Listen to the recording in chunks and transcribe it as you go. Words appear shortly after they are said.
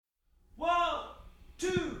2,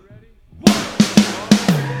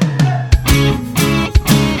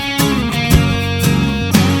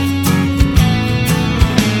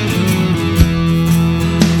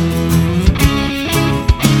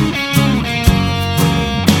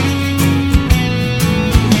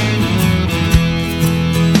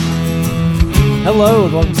 Hello,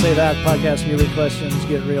 and welcome to Say That podcast. Your real questions,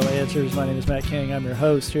 get real answers. My name is Matt King. I'm your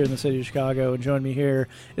host here in the city of Chicago, and joining me here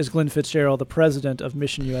is Glenn Fitzgerald, the president of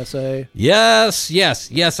Mission USA. Yes,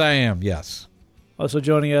 I am. Yes. Also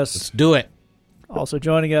joining us. Let's do it. Also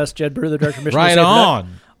joining us, Jed Brewer, the director of Mission Right USA.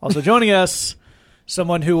 on. Also joining us,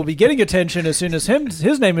 someone who will be getting attention as soon as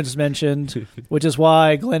his name is mentioned, which is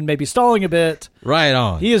why Glenn may be stalling a bit. Right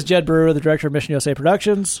on. He is Jed Brewer, the director of Mission USA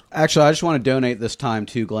Productions. Actually, I just want to donate this time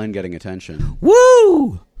to Glenn getting attention.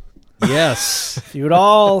 Woo! Yes. You would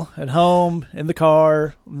all at home, in the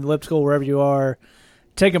car, in the lip school, wherever you are,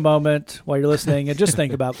 take a moment while you're listening and just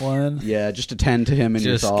think about Glenn. Yeah, just attend to him and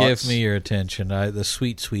your Just thoughts. give me your attention. The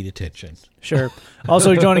sweet, sweet attention. Sure.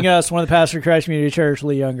 Also joining us, one of the pastors of Christ Community Church,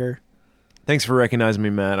 Lee Younger. Thanks for recognizing me,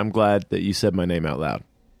 Matt. I'm glad that you said my name out loud.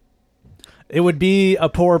 It would be a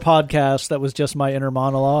poor podcast that was just my inner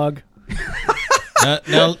monologue.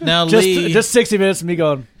 Now, Lee. Just 60 minutes of me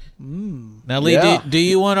going, Now, Lee, Yeah. do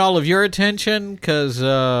you want all of your attention? Because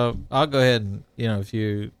I'll go ahead and if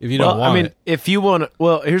you don't want it. if you want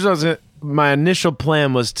to, here's what I was gonna, my initial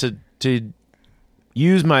plan was to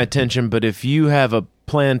use my attention, but if you have a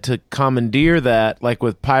plan to commandeer that, like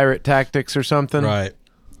with pirate tactics or something. Right.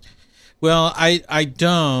 Well, I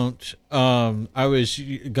don't. I was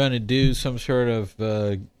going to do some sort of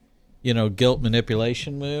guilt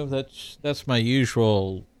manipulation move. That's my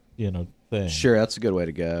usual thing. Sure, that's a good way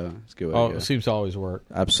to go. It's a good way to go. It seems to always work.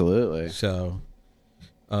 Absolutely. So,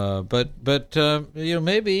 but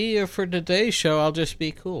maybe for today's show I'll just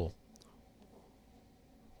be cool.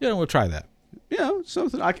 We'll try that.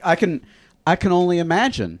 Something I can only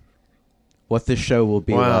imagine what this show will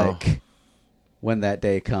be like when that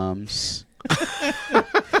day comes.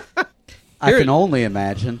 I can only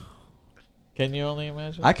imagine. Can you only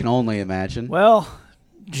imagine? I can only imagine. well,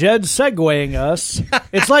 Jed's segueing us.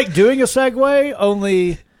 It's like doing a segue,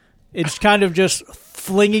 only it's kind of just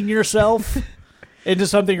flinging yourself into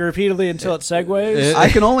something repeatedly until it segues. I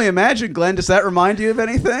can only imagine, Glenn. Does that remind you of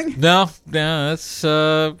anything? No. That's.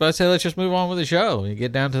 I say let's just move on with the show. You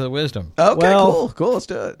get down to the wisdom. Okay, Well- cool. Let's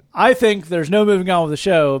do it. I think there's no moving on with the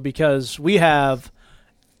show because we have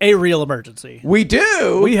a real emergency. We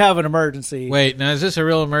do. We have an emergency. Wait, now is this a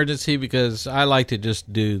real emergency? Because I like to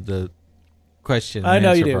just do the question. And I know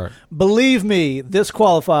answer you do. part. Believe me, this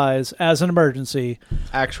qualifies as an emergency.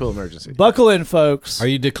 Actual emergency. Buckle in, folks. Are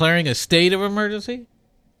you declaring a state of emergency?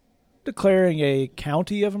 Declaring a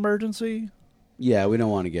county of emergency? Yeah, we don't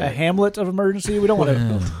want to A get. hamlet of emergency? We don't want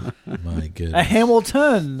to. My goodness. A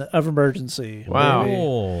Hamilton of emergency. Wow. baby.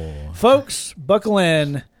 Oh. Folks, buckle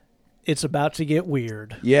in. It's about to get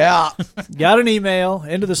weird. Yeah. Got an email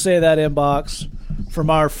into the Say That inbox from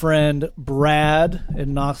our friend Brad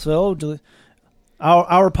in Knoxville.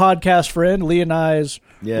 Our podcast friend, Lee and I's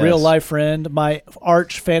Yes. real life friend, my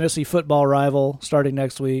arch fantasy football rival starting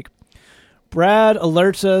next week. Brad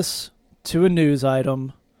alerts us to a news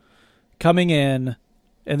item coming in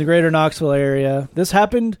the greater Knoxville area. This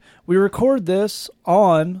happened, we record this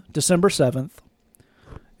on December 7th.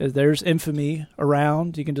 There's infamy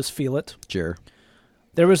around. You can just feel it. Sure.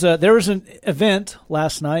 There was an event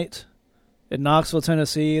last night in Knoxville,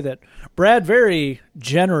 Tennessee that Brad very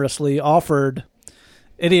generously offered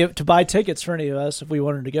to buy tickets for any of us if we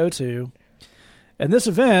wanted to go to. And this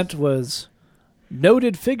event was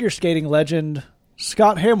noted figure skating legend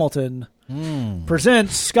Scott Hamilton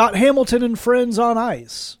presents Scott Hamilton and Friends on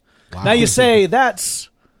Ice. Wow. Now you say there's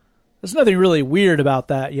nothing really weird about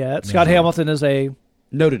that yet. Scott Hamilton is a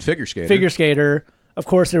Noted figure skater. figure skater. Of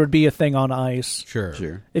course, there would be a thing on ice.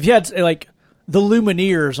 Sure. If you had like the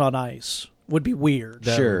Lumineers on ice, would be weird.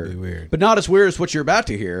 That Sure. would be weird. But not as weird as what you're about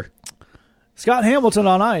to hear. Scott Hamilton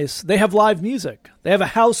on ice. They have live music. They have a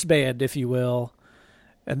house band, if you will,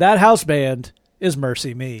 and that house band is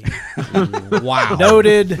Mercy Me. Wow.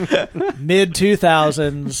 Noted mid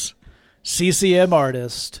 2000s CCM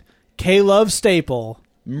artist K-Love staple.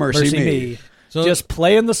 Mercy me. So, Just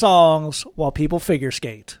playing the songs while people figure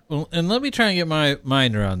skate. well, and let me try and get my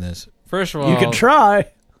mind around this. First of all, You can try.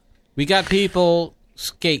 we got people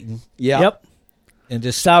skating Yeah. Yep. and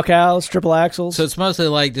just Sow cows, triple axles. so it's mostly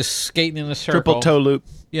like just skating in a circle, Triple toe loop.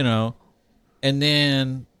 and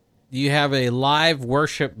then you have a live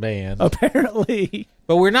worship band. apparently.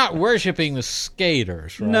 But we're not worshiping the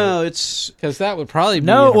skaters, right? No, it's because that would probably be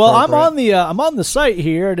No, well, I'm inappropriate. on the site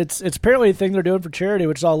here, and it's apparently a thing they're doing for charity,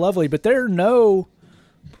 which is all lovely. But there are no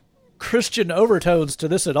Christian overtones to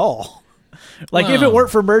this at all. Like, if it Well- weren't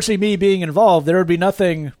for Mercy Me being involved, there would be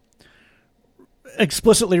nothing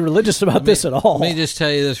explicitly religious about this at all. Let me just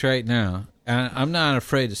tell you this right now. I'm not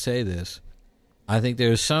afraid to say this. I think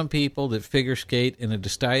there's some people that figure skate in a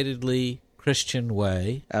decidedly Christian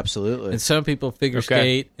way, Absolutely. and some people figure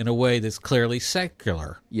skate in a way that's clearly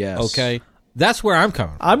secular. Yes. Okay? That's where I'm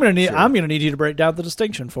coming from. I'm gonna need you to break down the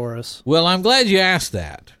distinction for us. Well, I'm glad you asked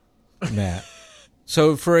that, Matt.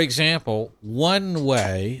 So, for example, one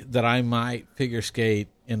way that I might figure skate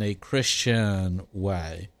in a Christian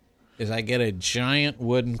way is I get a giant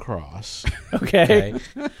wooden cross, Okay,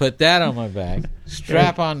 put that on my back,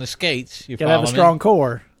 strap on the skates, you gotta have follow a me? strong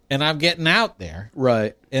core. And I'm getting out there,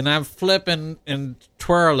 Right. and I'm flipping and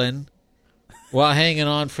twirling while hanging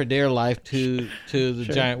on for dear life to the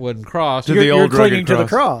giant wooden cross. To You're, the you're old clinging rugged to the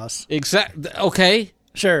cross. cross. Okay,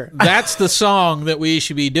 Sure. that's the song that we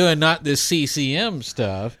should be doing, not this CCM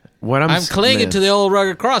stuff. What I'm clinging to the old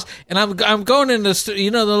rugged cross, and I'm going in this.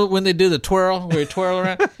 You know when they do the twirl, where you twirl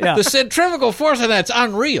around. Yeah. The centrifugal force of that's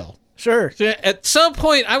unreal. Sure. So at some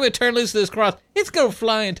point, I would turn loose this cross. It's going to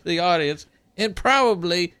fly into the audience and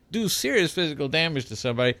probably do serious physical damage to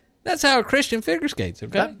somebody. That's how a Christian figure skates.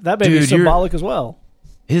 Okay, That may be Dude, you're- symbolic as well.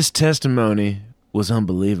 His testimony was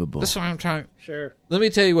unbelievable. that's what I'm trying. Sure. Let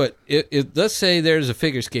me tell you what. Let's say there's a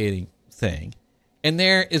figure skating thing, and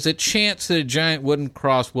there is a chance that a giant wooden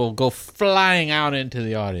cross will go flying out into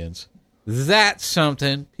the audience. That's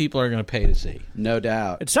something people are going to pay to see. No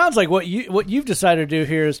doubt. It sounds like what you've decided to do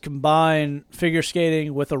here is combine figure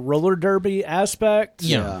skating with a roller derby aspect.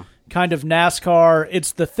 Yeah. Kind of NASCAR.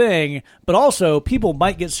 It's the thing, but also people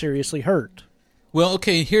might get seriously hurt. Well,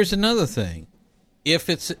 okay. Here's another thing. If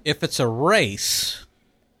it's a race,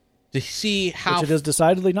 to see how Which it is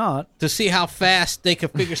decidedly not. fast they can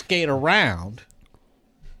figure skate around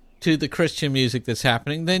to the Christian music that's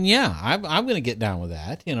happening, then yeah, I'm going to get down with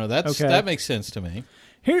that. You know, Okay. that makes sense to me.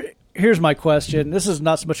 Here's my question. This is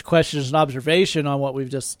not so much a question as an observation on what we've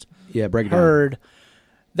just Yeah, break it down. heard.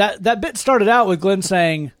 That bit started out with Glenn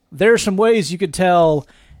saying there are some ways you could tell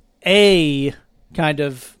a kind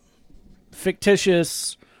of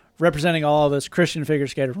fictitious representing all of us Christian figure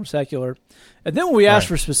skater from secular. And then when we asked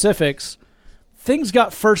for specifics, things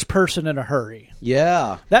got first person in a hurry.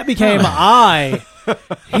 Yeah. That became I.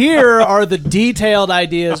 Here are the detailed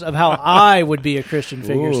ideas of how I would be a Christian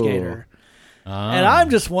figure Ooh. skater. And I'm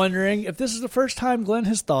just wondering if this is the first time Glenn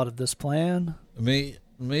has thought of this plan. Let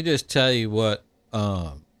me just tell you what.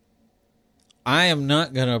 I am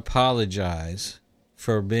not going to apologize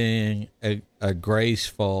for being a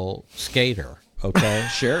graceful skater. Okay.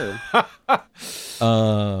 Sure.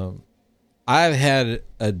 I've had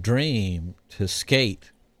a dream to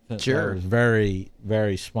skate since Sure. I was very,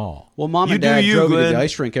 very small. Well, Mom You and do Dad you, drove me to Glenn. the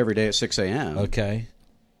ice rink every day at 6 a.m. Okay.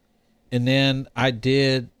 And then I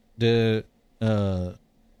did the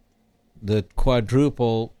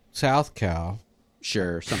quadruple South Cow,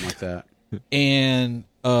 Sure, something like that. and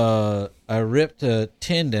I ripped a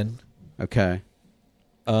tendon, Okay.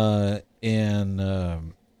 and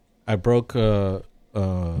I broke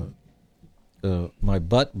my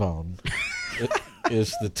butt bone.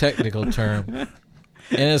 Is the technical term, and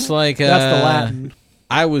it's like That's the Latin.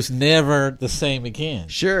 I was never the same again.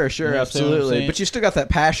 Sure, You understand what I'm absolutely. saying? But you still got that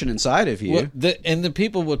passion inside of you. Well, and the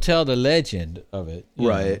people will tell the legend of it, you know,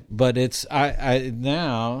 Right. but it's I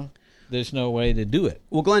now there's no way to do it.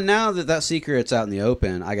 Well, Glenn, now that secret's out in the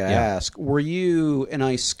open, I got to Yeah. ask, were you an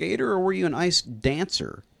ice skater or were you an ice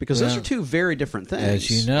dancer? Because those Well, are two very different things. As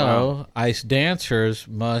you know, ice dancers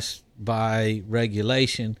must, by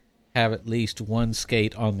regulation, have at least one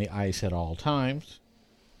skate on the ice at all times.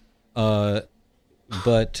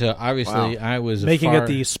 But obviously, I was Making it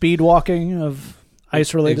the speed walking of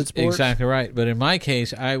ice-related sports. Exactly right. But in my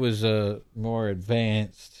case, I was more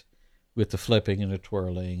advanced with the flipping and the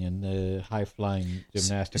twirling and the high-flying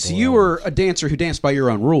gymnastics. So you were a dancer who danced by your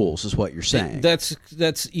own rules, is what you're saying. That's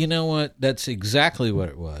you know what? That's exactly what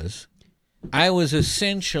it was. I was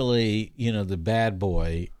essentially, the bad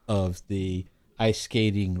boy of the ice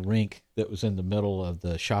skating rink that was in the middle of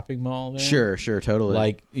the shopping mall there. Sure, totally.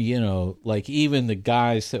 Like even the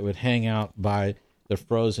guys that would hang out by the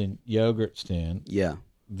frozen yogurt stand, yeah.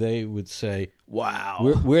 they would say, Wow.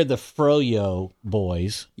 we're the Froyo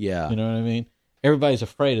boys. Yeah. You know what I mean? Everybody's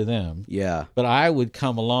afraid of them. Yeah. But I would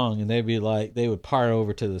come along and they'd be like, they would part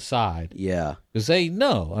over to the side. Yeah. Because they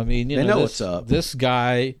know. I mean, They know what's up. This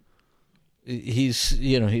guy, he's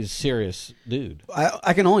a serious dude.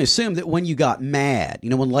 I can only assume that when you got mad,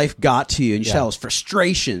 when life got to you and you Yeah. saw this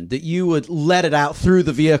frustration, that you would let it out through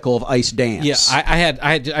the vehicle of ice dance. Yeah,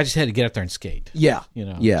 I just had to get up there and skate. Yeah.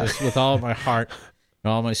 Yeah. Yeah. Just with all my heart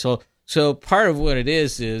and all my soul. So part of what it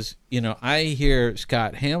is, I hear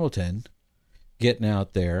Scott Hamilton getting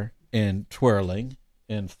out there and twirling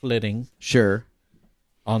and flitting Sure.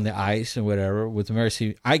 on the ice and whatever with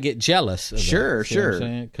Mercy. I get jealous of Sure, that, sure.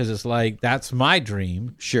 because it's like, that's my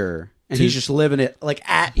dream. Sure. And he's just living it like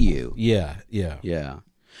at you. Yeah. Yeah.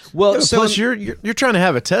 Well, Yeah, so plus you're trying to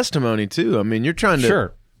have a testimony too. I mean, you're trying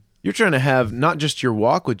to have not just your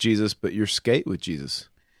walk with Jesus, but your skate with Jesus.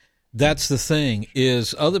 That's the thing,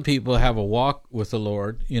 is other people have a walk with the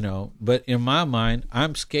Lord, but in my mind,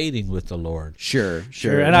 I'm skating with the Lord. Sure.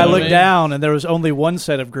 And I looked down, and there was only one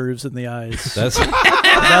set of grooves in the ice. That's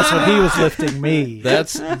That's when he was lifting me.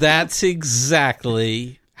 that's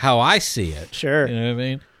exactly how I see it. Sure. You know what I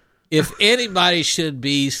mean? If anybody should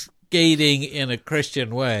be skating in a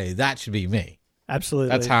Christian way, that should be me. Absolutely.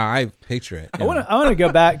 That's how I picture it. I want to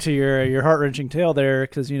go back to your heart wrenching tale there,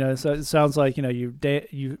 because so it sounds like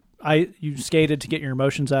you skated to get your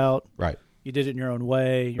emotions out. Right. You did it in your own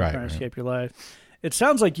way. You're Right, trying to right. escape your life. It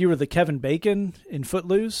sounds like you were the Kevin Bacon in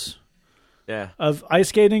Footloose Yeah. of ice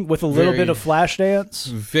skating with a little Very- bit of flash dance.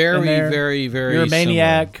 Very, in there. very, very You're a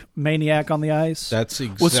similar. maniac on the ice. That's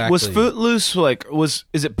exactly. Was Footloose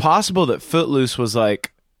is it possible that Footloose was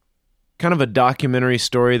like kind of a documentary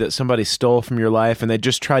story that somebody stole from your life and they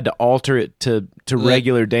just tried to alter it to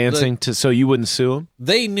regular dancing so you wouldn't sue them?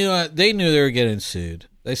 They knew they were getting sued.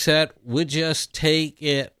 They said, we'll just take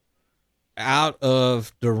it out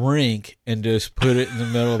of the rink and just put it in the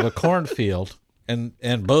middle of a cornfield, and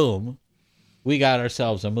boom, we got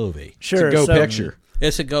ourselves a movie. Sure. It's a go so, picture.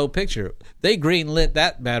 It's a go picture. They greenlit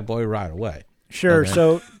that bad boy right away. Sure. Okay.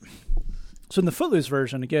 So in the Footloose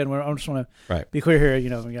version, again, I just want to Right. be clear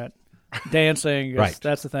here. We got dancing. Right.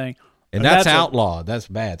 That's the thing. And that's a- outlawed. That's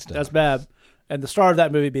bad stuff. That's bad. And the star of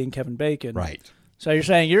that movie being Kevin Bacon. Right. So you're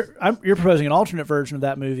saying you're proposing an alternate version of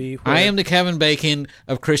that movie. where I am the Kevin Bacon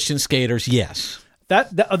of Christian skaters, yes.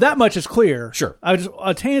 That much is clear. Sure.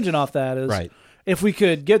 A tangent off that is Right. if we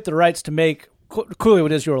could get the rights to make clearly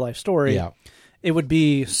what is your life story. Yeah. It would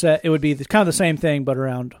be set. It would be kind of the same thing, but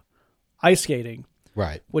around ice skating,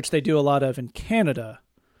 Right. which they do a lot of in Canada.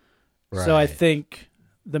 Right. So I think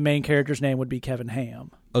the main character's name would be Kevin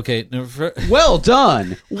Ham. Okay. Now, Well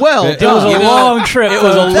done. Well It It was done. a You know, long trip. it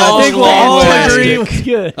was a folks. long, I think we'll long all way. agree it was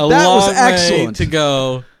good. a That long was way excellent. to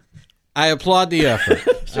go. I applaud the effort.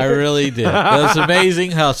 I really did. That was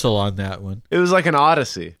amazing hustle on that one. It was like an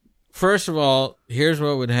odyssey. First of all, here's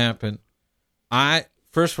what would happen.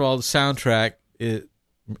 First of all, the soundtrack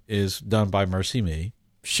is done by Mercy Me.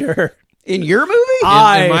 Sure. In your movie?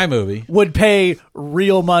 In my movie. Would pay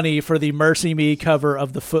real money for the Mercy Me cover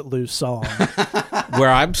of the Footloose song. Where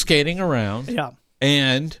I'm skating around Yeah.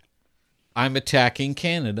 and I'm attacking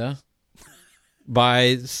Canada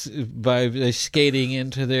by skating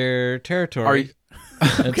into their territory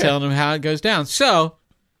and telling them how it goes down. So,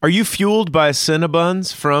 Are you fueled by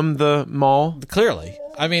Cinnabons from the mall? clearly,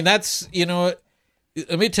 I mean, that's, let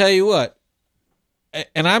me tell you what,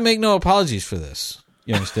 and I make no apologies for this.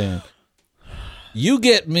 You understand? You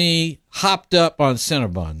get me hopped up on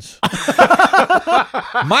Cinnabons.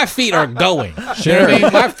 My feet are going. You know what I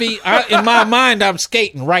mean? My feet, in my mind, I'm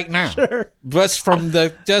skating right now. Sure. But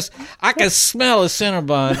I can smell a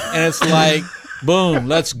Cinnabon, and it's like, boom,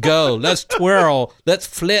 let's go. Let's twirl. Let's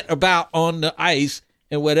flit about on the ice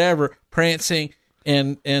and whatever, prancing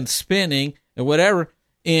and spinning and whatever.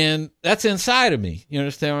 And that's inside of me. You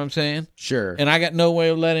understand what I'm saying? Sure. And I got no way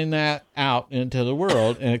of letting that out into the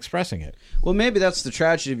world and expressing it. Well, maybe that's the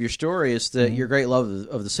tragedy of your story is that your great love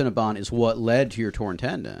of the Cinnabon is what led to your torn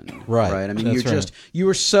tendon. Right. Right. I mean, That's you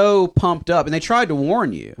were so pumped up, and they tried to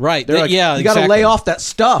warn you. Right. They're like, Yeah, you got to exactly. lay off that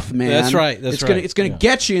stuff, man. That's right. It's gonna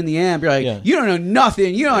get you in the end. You're like, Yeah. you don't know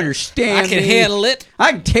nothing. You don't understand. I can me. handle it.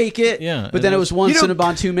 I can take it. Yeah, But then and it was one You know-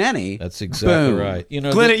 Cinnabon too many. That's exactly Boom. right.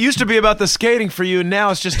 Glenn, it used to be about the skating for you, and now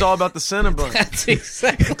it's just all about the Cinnabon. that's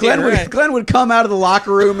exactly Glenn right. would come out of the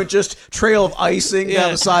locker room and just trail of icing down Yeah.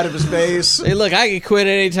 the side of his face. Hey, look, I can quit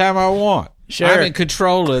anytime I want. Sure. I'm in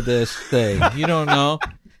control of this thing. You don't know.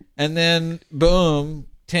 And then, boom,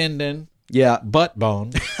 tendon, Yeah, butt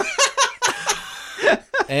bone.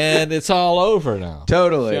 And it's all over now.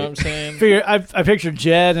 totally. You know what I'm saying? I pictured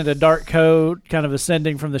Jed in a dark coat, kind of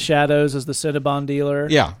ascending from the shadows as the Cinnabon dealer.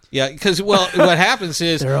 Yeah, yeah. Because what happens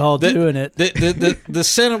is They're all doing it. The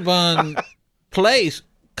Cinnabon place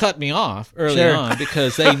cut me off early Sure. on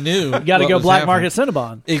because they knew You got to what go was black happening. market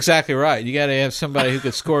Cinnabon. Exactly right. You got to have somebody who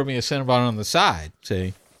could score me a Cinnabon on the side.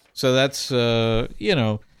 See, so that's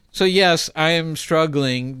So yes, I am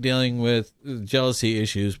struggling dealing with jealousy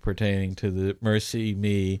issues pertaining to the Mercy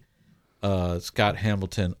Me, Scott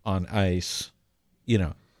Hamilton on ice.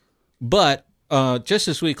 But just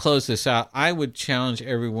as we close this out, I would challenge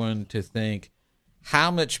everyone to think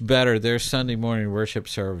how much better their Sunday morning worship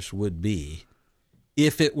service would be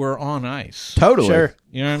if it were on ice. Totally. Sure.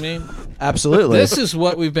 You know what I mean? Absolutely. This is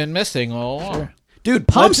what we've been missing all along. Sure. Dude,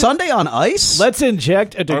 Palm Sunday on ice? Let's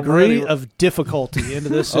inject a degree of difficulty into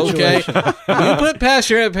this Okay. situation. You put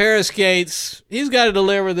Pastor at Paris Gates. He's got to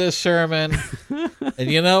deliver this sermon.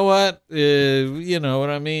 And you know what? You know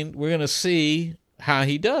what I mean? We're going to see how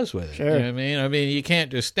he does with it. Sure. You know what I mean? I mean, you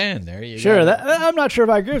can't just stand there. You Sure. gotta- I'm not sure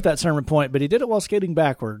if I agree with that sermon point, but he did it while skating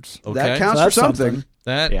backwards. okay. That counts So for that's something.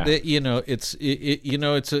 That you know,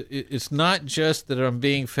 it's not just that I'm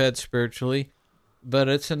being fed spiritually, but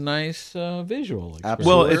it's a nice visual experience.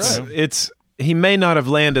 Well, Absolutely. it's he may not have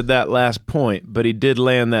landed that last point, but he did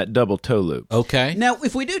land that double toe loop. okay. Now,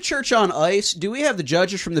 if we do church on ice, do we have the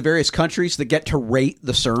judges from the various countries that get to rate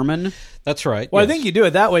the sermon? That's right. Well, yes. I think you do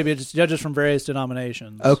it that way, but it's judges from various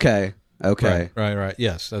denominations. Okay. Okay. Right.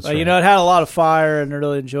 Yes, that's right. You know, it had a lot of fire, and I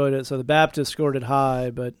really enjoyed it. So the Baptists scored it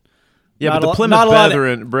high, but Yeah, not but a the lo- not a lot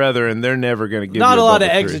of- brethren, they're never going to give not you a lot of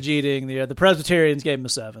double three. exegeting. The Presbyterians gave him a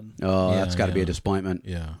 7. Oh, Yeah, that's got to be yeah. a disappointment.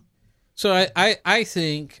 Yeah. So I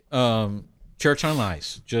think church on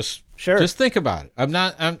ice. Just think about it. I'm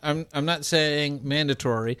not saying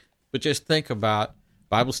mandatory, but just think about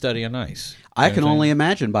Bible study on ice. I can only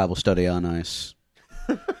imagine Bible study on ice.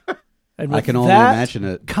 And I with can only that imagine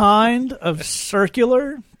it. kind of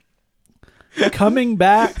circular coming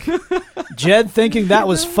back, Jed thinking that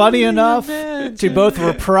was funny enough to both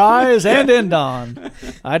reprise and end on,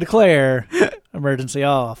 I declare emergency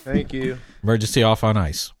off. Thank you. Emergency off on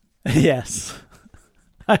ice. Yes.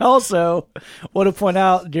 I also want to point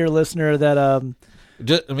out, dear listener, that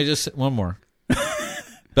Let me just one more.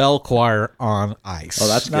 Bell choir on ice. Oh,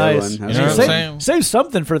 that's a nice. good one. You know what I'm Save, saying? save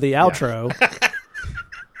something for the outro.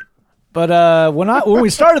 But when we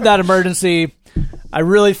started that emergency, I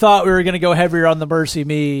really thought we were going to go heavier on the Mercy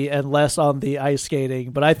Me and less on the ice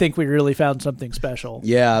skating. But I think we really found something special.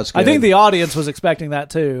 Yeah, that's good. I think the audience was expecting that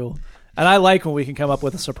too, and I like when we can come up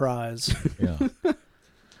with a surprise. Yeah.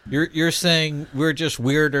 You're saying we're just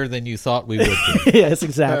weirder than you thought we would be. Yes,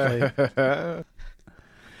 exactly.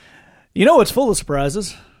 You know what's full of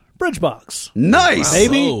surprises? Bridgebox. Nice.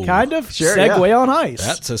 Maybe, Oh. kind of, Sure, segue on ice.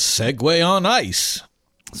 That's a segue on ice.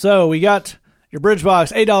 So we got your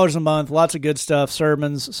Bridgebox, $8 a month, lots of good stuff,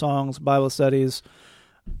 sermons, songs, Bible studies.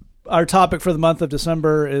 Our topic for the month of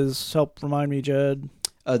December is, help remind me, Jed.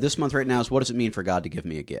 This month right now is what does it mean for God to give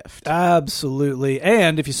me a gift? Absolutely.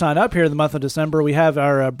 And if you sign up here in the month of December, we have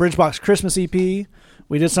our Bridgebox Christmas EP.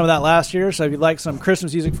 We did some of that last year, so if you'd like some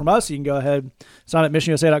Christmas music from us, you can go ahead, sign up at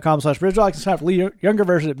missionusa.com/bridgebox, and sign up for the younger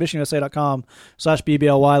version at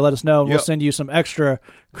missionusa.com/BBLY. Let us know, and we'll send you some extra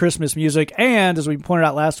Christmas music. And as we pointed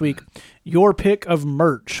out last week, your pick of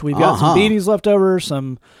merch. We've got some beanies left over,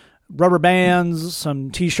 some rubber bands,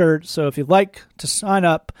 some T-shirts. So if you'd like to sign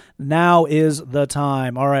up, now is the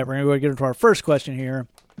time. All right, we're going to go get into our first question here.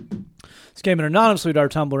 This came in anonymously to our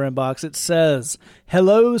Tumblr inbox. It says,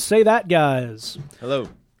 "Hello, say that, guys." Hello.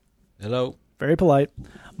 Very polite.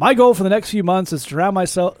 My goal for the next few months is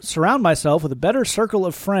to surround myself with a better circle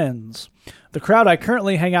of friends. The crowd I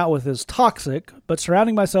currently hang out with is toxic, but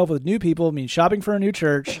surrounding myself with new people means shopping for a new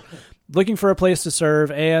church, looking for a place to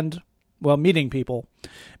serve, and, well, meeting people.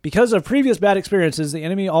 Because of previous bad experiences, the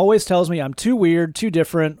enemy always tells me I'm too weird, too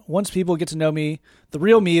different. Once people get to know me, the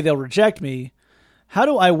real me, they'll reject me. How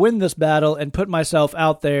do I win this battle and put myself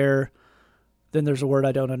out there? Then there's a word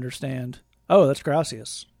I don't understand. Oh, that's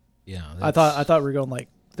gracias. Yeah. I thought we were going like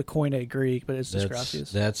the Koine Greek, but it's just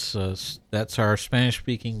gracias. That's our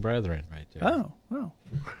Spanish-speaking brethren right there. Oh.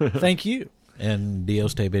 Thank you. And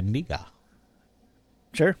Dios te bendiga.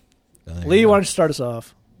 Sure. There Lee, you go. why don't you start us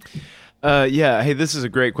off? Yeah, hey, this is a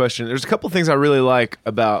great question. There's a couple things I really like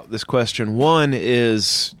about this question. One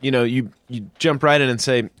is, you jump right in and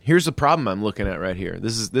say, "Here's the problem I'm looking at right here.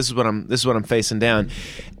 This is what I'm facing down,"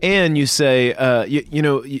 and you say,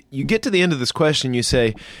 you get to the end of this question, you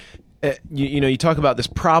say, you talk about this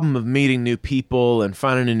problem of meeting new people and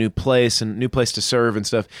finding a new place and new place to serve and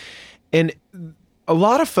stuff, and a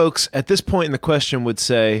lot of folks at this point in the question would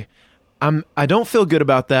say, I don't feel good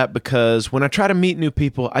about that because when I try to meet new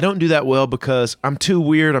people, I don't do that well because I'm too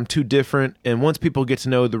weird, I'm too different, and once people get to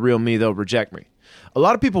know the real me, they'll reject me. A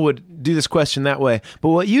lot of people would do this question that way, but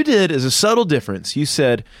what you did is a subtle difference. You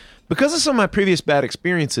said, because of some of my previous bad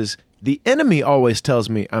experiences, the enemy always tells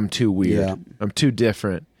me I'm too weird, I'm too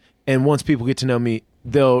different, and once people get to know me,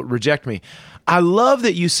 they'll reject me. I love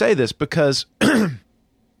that you say this because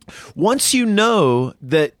once you know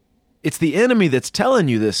that it's the enemy that's telling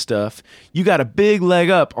you this stuff, you got a big leg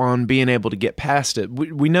up on being able to get past it.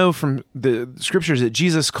 We know from the scriptures that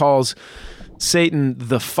Jesus calls Satan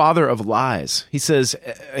the father of lies. He says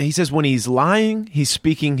when he's lying, he's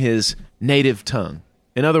speaking his native tongue.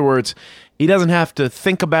 In other words, he doesn't have to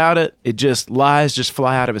think about it. Lies just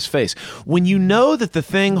fly out of his face. When you know that the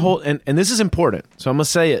thing and this is important, so I'm going to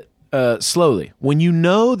say it slowly. When you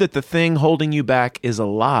know that the thing holding you back is a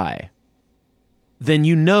lie, then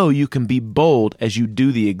you know you can be bold as you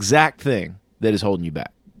do the exact thing that is holding you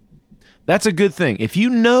back. That's a good thing. If you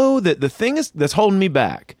know that the thing that's holding me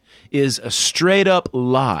back is a straight up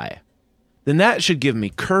lie, then that should give me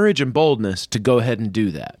courage and boldness to go ahead and do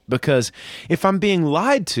that. Because if I'm being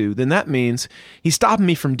lied to, then that means he's stopping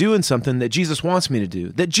me from doing something that Jesus wants me to do,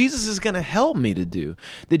 that Jesus is going to help me to do,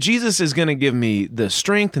 that Jesus is going to give me the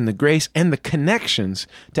strength and the grace and the connections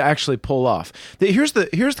to actually pull off. Here's the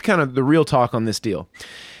kind of the real talk on this deal.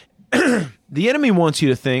 The enemy wants you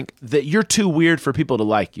to think that you're too weird for people to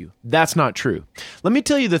like you. That's not true. Let me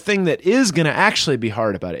tell you the thing that is going to actually be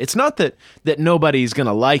hard about it. It's not that nobody's going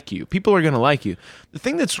to like you. People are going to like you. The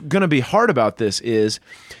thing that's going to be hard about this is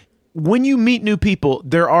when you meet new people,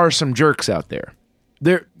 there are some jerks out there.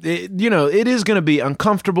 It is going to be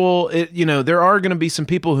uncomfortable. There are going to be some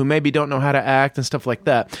people who maybe don't know how to act and stuff like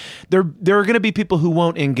that. There are going to be people who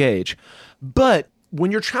won't engage. But when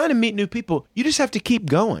you're trying to meet new people, you just have to keep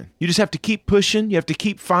going. You just have to keep pushing. You have to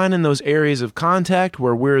keep finding those areas of contact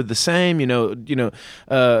where we're the same,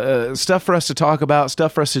 stuff for us to talk about,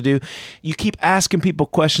 stuff for us to do. You keep asking people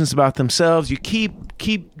questions about themselves. You keep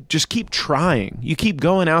trying. You keep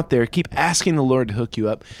going out there, keep asking the Lord to hook you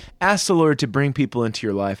up. Ask the Lord to bring people into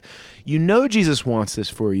your life. You know Jesus wants this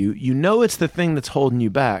for you. You know it's the thing that's holding you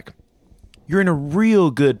back. You're in a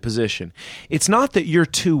real good position. It's not that you're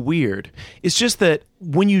too weird. It's just that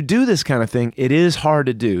when you do this kind of thing, it is hard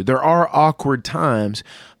to do. There are awkward times,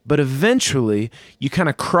 but eventually you kind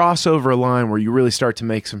of cross over a line where you really start to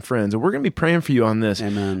make some friends. And we're going to be praying for you on this.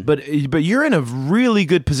 Amen. But you're in a really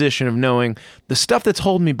good position of knowing the stuff that's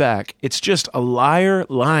holding me back, it's just a liar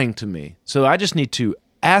lying to me. So I just need to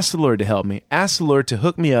ask the Lord to help me, ask the Lord to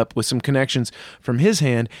hook me up with some connections from his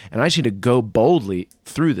hand, and I just need to go boldly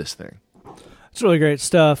through this thing. It's really great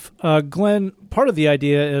stuff. Glenn, part of the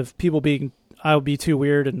idea of people being, I'll be too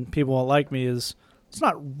weird and people won't like me is, it's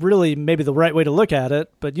not really maybe the right way to look at it,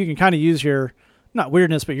 but you can kind of use your, not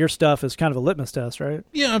weirdness, but your stuff as kind of a litmus test, right?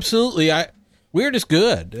 Yeah, absolutely. Weird is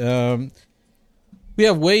good. We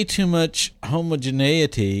have way too much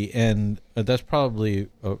homogeneity, and that's probably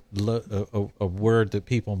a word that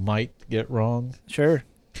people might get wrong. Sure.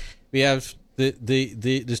 We have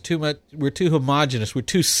there's too much. We're too homogenous. We're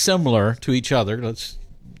too similar to each other. Let's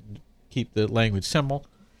keep the language simple.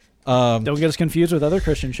 Don't get us confused with other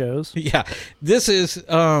Christian shows. Yeah, this is.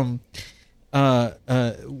 We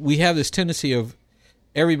have this tendency of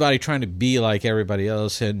everybody trying to be like everybody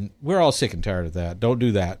else, and we're all sick and tired of that. Don't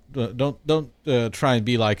do that. Don't try and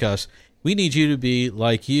be like us. We need you to be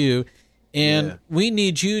like you, and we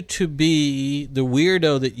need you to be the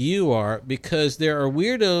weirdo that you are, because there are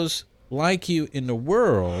weirdos like you in the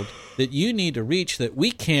world that you need to reach that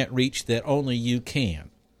we can't reach, that only you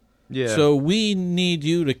can. Yeah. So we need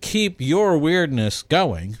you to keep your weirdness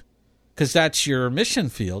going, because that's your mission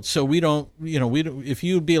field. So we don't. If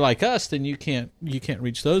you be like us, then you can't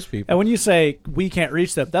reach those people. And when you say we can't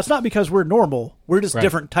reach them, that's not because we're normal. We're just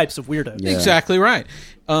different types of weirdos. Yeah. Exactly right.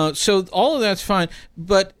 So all of that's fine,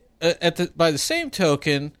 but by the same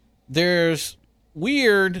token, there's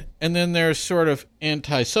weird, and then there's sort of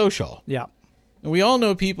antisocial. Yeah. And we all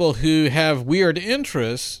know people who have weird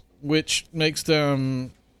interests, which makes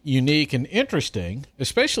them unique and interesting,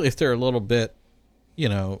 especially if they're a little bit,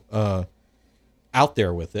 out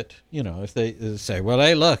there with it. If they say, well,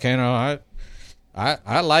 hey, look, I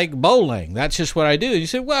like bowling. That's just what I do. You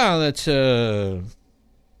say, well, that's,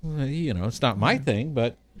 it's not my thing,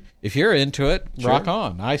 but if you're into it, rock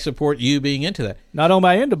on. I support you being into that. Not only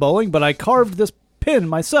am I into bowling, but I carved this pin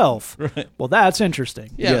myself. Right. Well, that's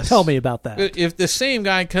interesting. Yes. Tell me about that. If the same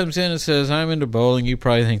guy comes in and says, I'm into bowling, you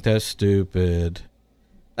probably think that's stupid.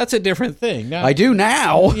 That's a different thing. Now, I do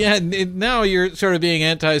now. Yeah, now you're sort of being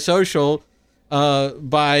antisocial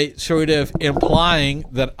by sort of implying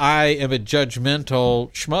that I am a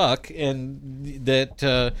judgmental schmuck and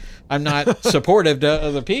that I'm not supportive to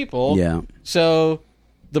other people. Yeah. So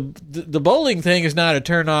the bowling thing is not a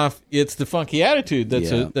turnoff. It's the funky attitude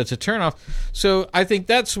that's a turnoff. So I think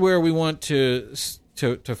that's where we want to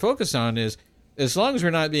focus on is as long as we're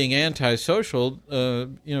not being antisocial,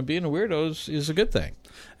 being a weirdo is a good thing.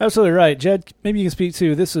 Absolutely right. Jed, maybe you can speak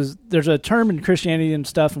to this. There's a term in Christianity and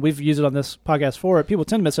stuff, and we've used it on this podcast for it. People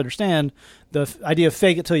tend to misunderstand the idea of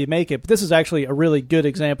fake it till you make it, but this is actually a really good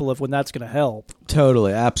example of when that's going to help.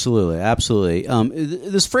 Totally, absolutely.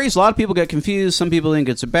 This phrase, a lot of people get confused. Some people think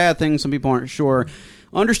it's a bad thing. Some people aren't sure.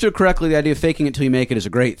 Understood correctly, the idea of faking it till you make it is a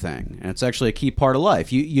great thing. And it's actually a key part of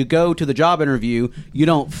life. You go to the job interview, you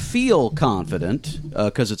don't feel confident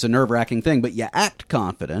because it's a nerve-wracking thing, but you act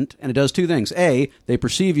confident, and it does two things. A, they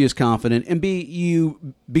perceive you as confident, and B,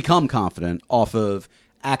 you become confident off of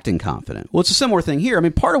acting confident. Well, it's a similar thing here. I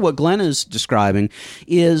mean, part of what Glenn is describing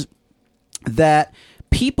is that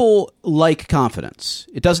people like confidence.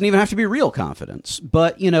 It doesn't even have to be real confidence.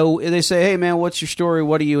 But, they say, hey, man, what's your story?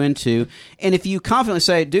 What are you into? And if you confidently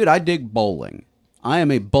say, dude, I dig bowling. I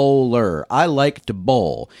am a bowler. I like to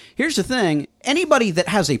bowl. Here's the thing. Anybody that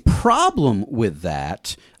has a problem with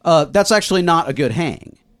that, that's actually not a good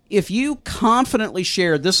hang. If you confidently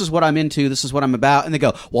share, this is what I'm into, this is what I'm about, and they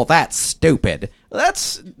go, well, that's stupid.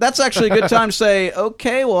 That's actually a good time to say,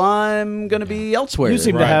 okay, well, I'm going to be elsewhere. You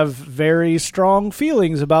seem to have very strong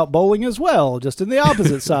feelings about bowling as well, just in the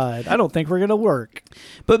opposite side. I don't think we're going to work.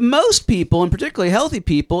 But most people, and particularly healthy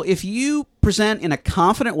people, if you present in a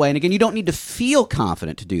confident way, and again, you don't need to feel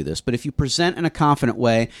confident to do this, but if you present in a confident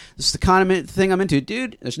way, this is the kind of thing I'm into.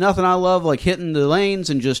 Dude, there's nothing I love like hitting the lanes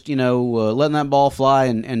and just, letting that ball fly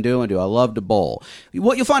and do. I love to bowl.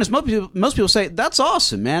 What you'll find is most people say, that's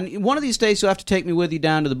awesome, man. One of these days you'll have to take me with you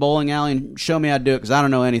down to the bowling alley and show me how to do it because I don't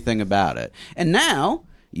know anything about it. And now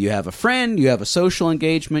you have a friend, you have a social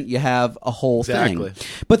engagement, you have a whole thing.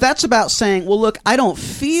 But that's about saying, well, look, I don't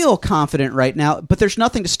feel confident right now, but there's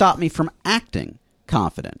nothing to stop me from acting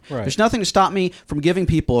confident. Right. There's nothing to stop me from giving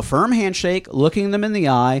people a firm handshake, looking them in the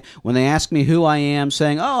eye when they ask me who I am,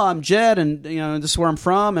 saying, oh, I'm Jed, and this is where I'm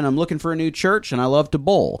from, and I'm looking for a new church, and I love to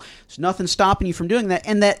bowl. There's nothing stopping you from doing that,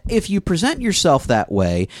 and that if you present yourself that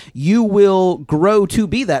way, you will grow to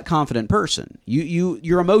be that confident person.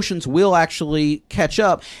 Your emotions will actually catch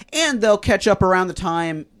up, and they'll catch up around the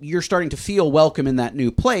time you're starting to feel welcome in that new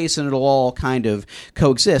place, and it'll all kind of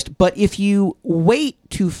coexist. But if you wait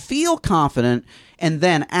to feel confident and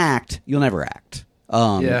then act, you'll never act.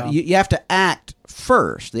 You have to act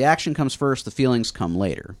first. The action comes first. The feelings come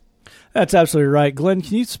later. That's absolutely right. Glenn,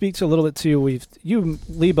 can you speak to a little bit too? You and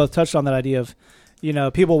Lee both touched on that idea of,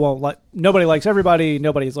 people won't like, nobody likes everybody,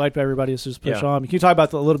 nobody's liked by everybody, so just push on. Can you talk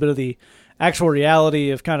about a little bit of the actual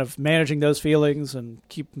reality of kind of managing those feelings and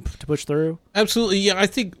keep to push through? Absolutely. Yeah, I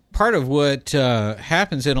think part of what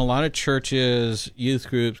happens in a lot of churches, youth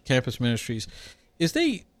groups, campus ministries is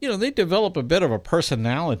they develop a bit of a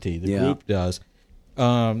personality, the group does.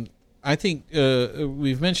 I think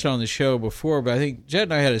we've mentioned on the show before, but I think Jed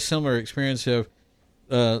and I had a similar experience of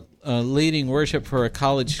leading worship for a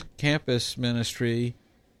college campus ministry,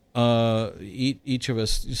 each of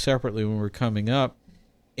us separately when we were coming up.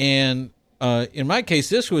 And in my case,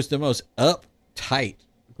 this was the most uptight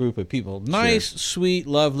group of people. Nice, sweet,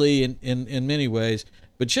 lovely in many ways,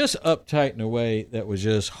 but just uptight in a way that was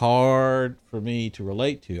just hard for me to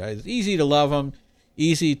relate to. It was easy to love them,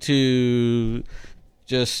 easy to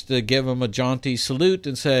just give them a jaunty salute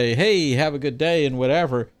and say, hey, have a good day and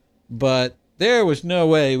whatever. But there was no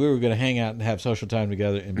way we were going to hang out and have social time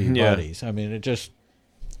together and be buddies. I mean, it just...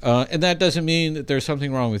 and that doesn't mean that there's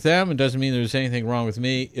something wrong with them. It doesn't mean there's anything wrong with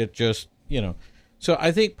me. It just, So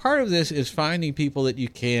I think part of this is finding people that you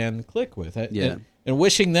can click with. And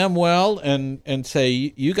wishing them well and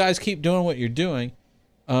say, you guys keep doing what you're doing,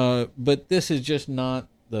 but this is just not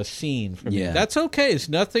the scene for me. That's okay. It's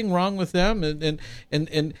nothing wrong with them, and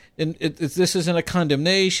this isn't a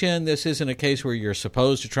condemnation. This isn't a case where you're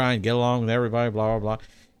supposed to try and get along with everybody, blah, blah, blah.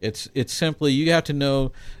 It's simply you have to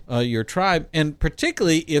know your tribe, and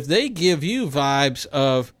particularly if they give you vibes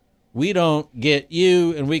of, we don't get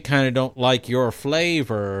you and we kind of don't like your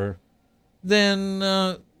flavor, then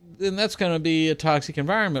that's going to be a toxic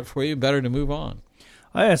environment for you. Better to move on.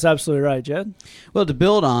 Oh, that's absolutely right, Jed. Well, to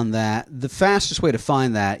build on that, the fastest way to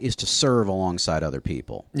find that is to serve alongside other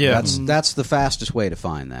people. Yeah. That's the fastest way to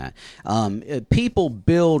find that. People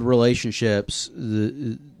build relationships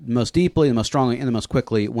the most deeply, the most strongly, and the most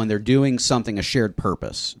quickly when they're doing something, a shared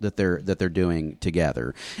purpose that they're doing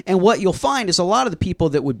together. And what you'll find is a lot of the people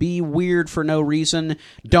that would be weird for no reason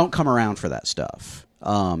don't come around for that stuff.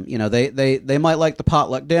 They might like the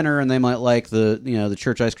potluck dinner and they might like the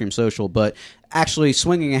church ice cream social, but actually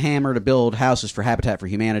swinging a hammer to build houses for Habitat for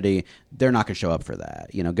Humanity, they're not going to show up for that.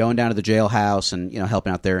 Going down to the jailhouse and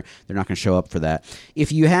helping out there, they're not going to show up for that.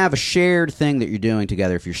 If you have a shared thing that you're doing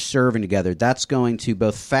together, if you're serving together, that's going to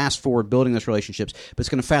both fast forward building those relationships, but it's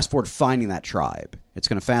going to fast forward finding that tribe. It's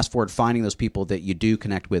going to fast forward finding those people that you do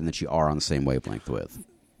connect with and that you are on the same wavelength with.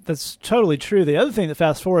 That's totally true. The other thing that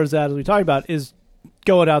fast forwards that, as we talked about, is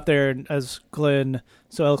going out there and, as Glenn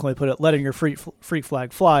so eloquently put it, letting your freak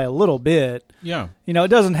flag fly a little bit. Yeah. It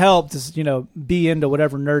doesn't help to, be into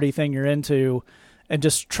whatever nerdy thing you're into and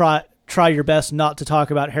just try your best not to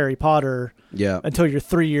talk about Harry Potter until you're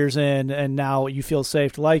 3 years in and now you feel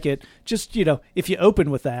safe to like it. Just, if you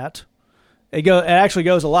open with that, it actually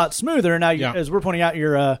goes a lot smoother. Now, as we're pointing out,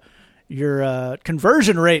 your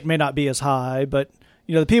conversion rate may not be as high, but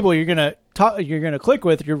the people you're going to click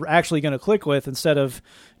with, you're actually going to click with, instead of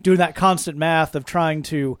doing that constant math of trying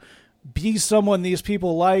to be someone these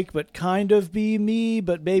people like, but kind of be me,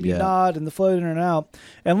 but maybe not, and the flow in and out.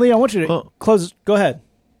 And Lee, I want you to close. Go ahead.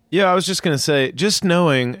 Yeah, I was just going to say, just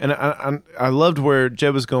knowing, and I loved where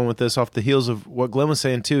Jeb was going with this off the heels of what Glenn was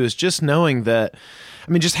saying too, is just knowing that,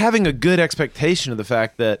 just having a good expectation of the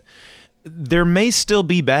fact that there may still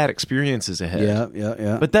be bad experiences ahead.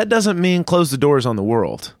 Yeah. But that doesn't mean close the doors on the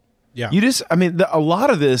world. Yeah. A lot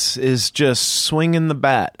of this is just swinging the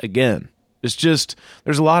bat again. It's just,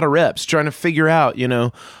 there's a lot of reps trying to figure out,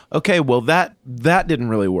 okay, well, that didn't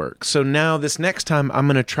really work. So now this next time I'm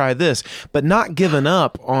going to try this, but not giving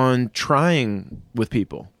up on trying with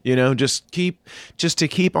people, just to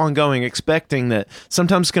keep on going, expecting that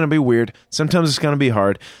sometimes it's going to be weird. Sometimes it's going to be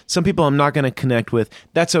hard. Some people I'm not going to connect with.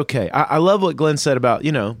 That's okay. I love what Glenn said about,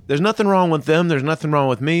 there's nothing wrong with them. There's nothing wrong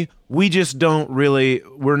with me. We just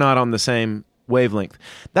we're not on the same wavelength.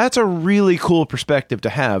 That's a really cool perspective to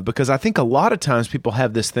have, because I think a lot of times people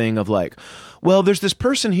have this thing of like, well, there's this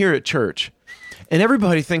person here at church and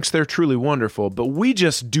everybody thinks they're truly wonderful, but we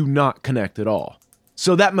just do not connect at all.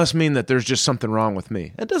 So that must mean that there's just something wrong with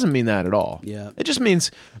me. It doesn't mean that at all. Yeah. It just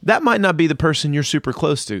means that might not be the person you're super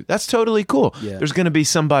close to. That's totally cool. Yeah. There's going to be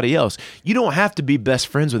somebody else. You don't have to be best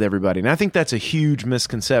friends with everybody. And I think that's a huge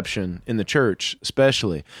misconception in the church,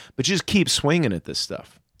 especially. But you just keep swinging at this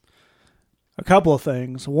stuff. A couple of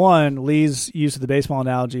things. One, Lee's use of the baseball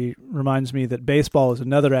analogy reminds me that baseball is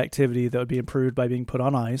another activity that would be improved by being put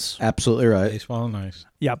on ice. Absolutely right. Baseball and ice.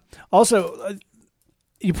 Yeah. Also,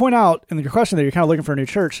 you point out in your question that you're kind of looking for a new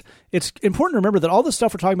church. It's important to remember that all this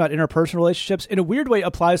stuff we're talking about, interpersonal relationships, in a weird way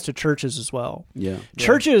applies to churches as well. Yeah.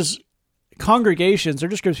 Churches, congregations, they're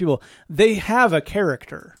just groups of people. They have a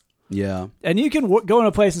character. Yeah. And you can go in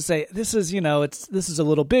a place and say, this is, this is a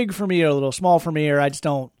little big for me or a little small for me, or I just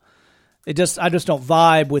don't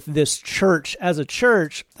vibe with this church as a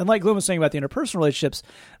church. And like Glenn was saying about the interpersonal relationships,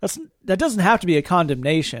 that doesn't have to be a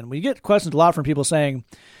condemnation. We get questions a lot from people saying,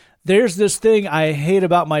 there's this thing I hate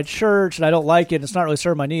about my church and I don't like it, and it's not really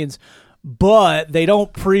serving my needs, but they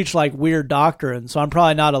don't preach like weird doctrine, so I'm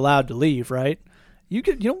probably not allowed to leave, right? You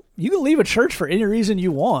can leave a church for any reason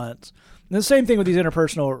you want. And the same thing with these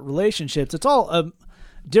interpersonal relationships. It's all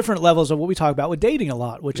different levels of what we talk about with dating a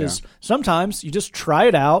lot, which is sometimes you just try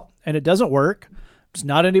it out and it doesn't work. It's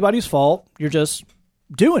not anybody's fault. You're just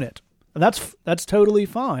doing it. And that's totally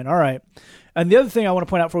fine. All right. And the other thing I want to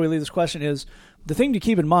point out before we leave this question is the thing to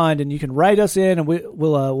keep in mind, and you can write us in and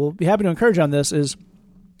we'll be happy to encourage you on this, is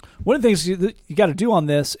one of the things you got to do on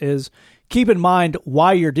this is keep in mind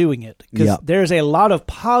why you're doing it. Because there's a lot of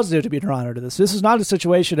positive to be drawn out of this. This is not a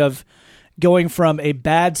situation of going from a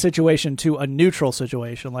bad situation to a neutral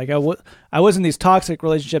situation. Like I was in these toxic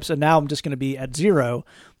relationships and now I'm just going to be at zero.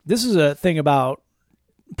 This is a thing about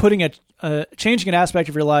putting changing an aspect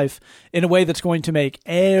of your life in a way that's going to make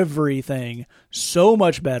everything so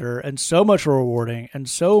much better and so much rewarding and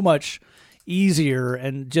so much easier,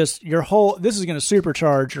 and just this is going to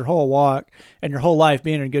supercharge your whole walk and your whole life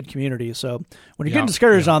being in a good community. So when you're getting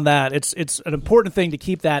discouraged on that, it's an important thing to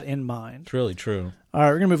keep that in mind. It's really true. All right,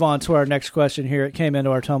 we're going to move on to our next question here. It came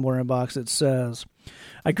into our Tumblr inbox. It says,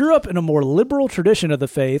 I grew up in a more liberal tradition of the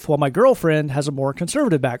faith while my girlfriend has a more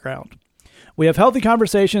conservative background. We have healthy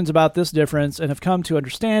conversations about this difference and have come to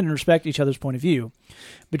understand and respect each other's point of view.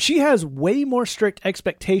 But she has way more strict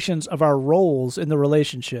expectations of our roles in the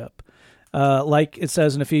relationship, like it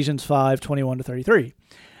says in Ephesians 5:21-33.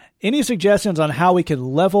 Any suggestions on how we can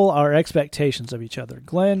level our expectations of each other?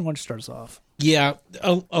 Glenn, why don't you start us off? Yeah,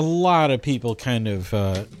 a lot of people kind of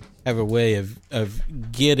have a way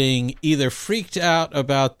of getting either freaked out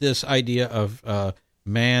about this idea of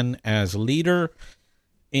man as leader,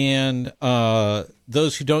 and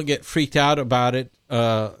those who don't get freaked out about it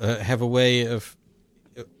have a way of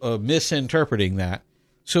misinterpreting that.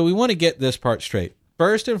 So we want to get this part straight.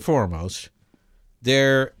 First and foremost,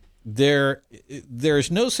 there's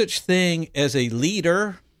no such thing as a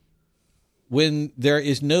leader when there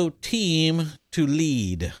is no team to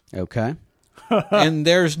lead. Okay. And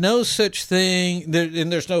there's no such thing,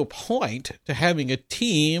 and there's no point to having a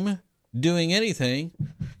team doing anything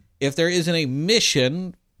if there isn't a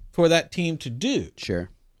mission for that team to do. Sure.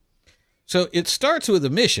 So it starts with a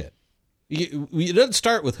mission. It doesn't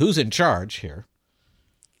start with who's in charge here.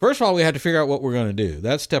 First of all, we have to figure out what we're going to do.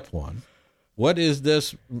 That's step one. What is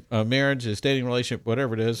this marriage, this dating relationship,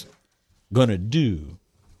 whatever it is, going to do?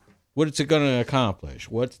 What is it going to accomplish?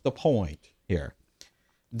 What's the point here?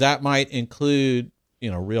 That might include,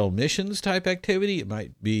 real missions type activity. It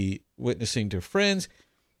might be witnessing to friends.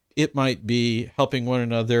 It might be helping one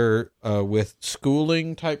another with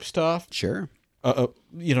schooling type stuff. Sure.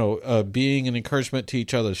 Being an encouragement to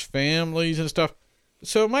each other's families and stuff.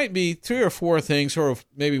 So it might be 3 or 4 things, sort of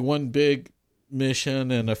maybe one big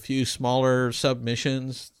mission and a few smaller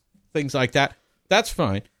submissions, things like that. That's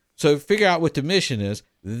fine. So figure out what the mission is.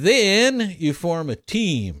 Then you form a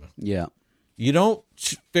team. Yeah. You don't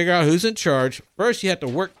figure out who's in charge. First, you have to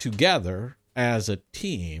work together as a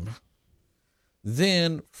team.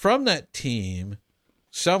 Then from that team,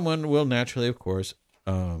 someone will naturally, of course,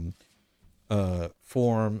 form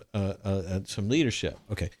some leadership.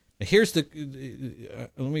 Okay. Now here's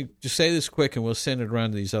let me just say this quick and we'll send it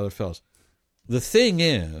around to these other fellows. The thing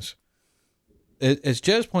is, as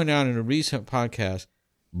Jez pointed out in a recent podcast,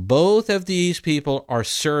 both of these people are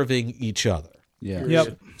serving each other. Yeah.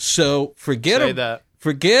 Yep. So forget about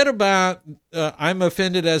I'm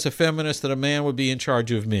offended as a feminist that a man would be in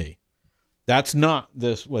charge of me. That's not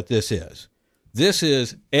what this is. This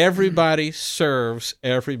is everybody serves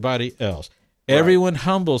everybody else. Right. Everyone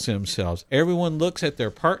humbles themselves. Everyone looks at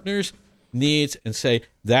their partner's needs and say,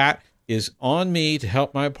 that is on me to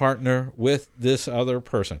help my partner with this other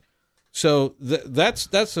person. So that's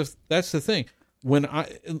the thing.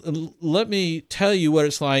 Let me tell you what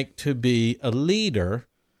it's like to be a leader.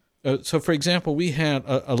 So, for example, we had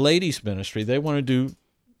a ladies' ministry. They want to do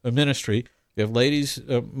a ministry. We have ladies,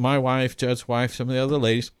 my wife, Judd's wife, some of the other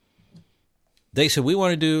ladies. They said, we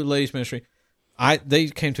want to do ladies' ministry. They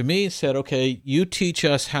came to me and said, okay, you teach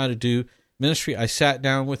us how to do ministry. I sat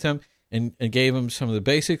down with them and gave them some of the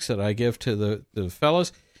basics that I give to the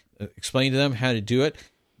fellows, explained to them how to do it.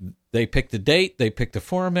 They picked the date. They picked the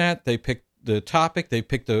format. They picked the topic. They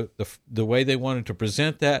picked the way they wanted to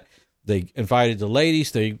present that. They invited the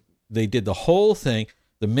ladies. They did the whole thing.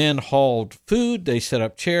 The men hauled food. They set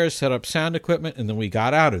up chairs, set up sound equipment, and then we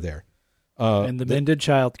got out of there. And the men did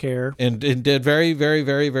childcare. And did very, very,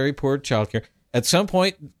 very, very poor childcare. At some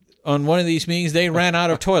point on one of these meetings, they ran out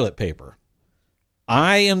of toilet paper.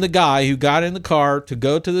 I am the guy who got in the car to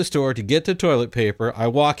go to the store to get the toilet paper. I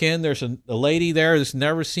walk in. There's a lady there that's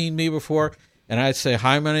never seen me before. And I say,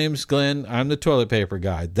 hi, my name's Glenn. I'm the toilet paper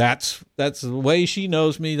guy. That's the way she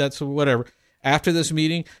knows me. That's whatever. After this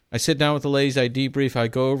meeting, I sit down with the ladies. I debrief. I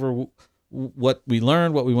go over what we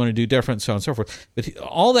learned, what we want to do different, so on and so forth. But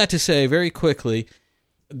all that to say, very quickly,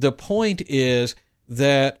 the point is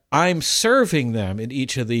that I'm serving them in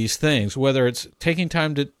each of these things, whether it's taking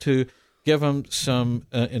time to give them some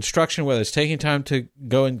instruction, whether it's taking time to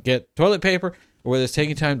go and get toilet paper, or whether it's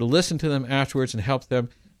taking time to listen to them afterwards and help them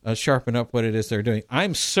sharpen up what it is they're doing.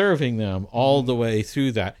 I'm serving them all the way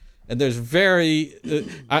through that. And there's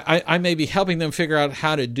I may be helping them figure out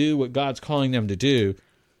how to do what God's calling them to do,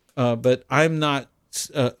 but I'm not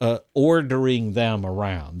ordering them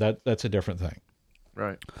around. That's a different thing.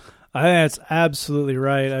 Right. I think that's absolutely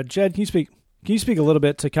right. Jed, can you speak a little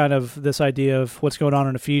bit to kind of this idea of what's going on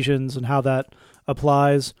in Ephesians and how that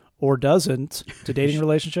applies or doesn't to dating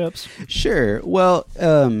relationships? Sure. Well,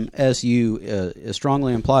 as you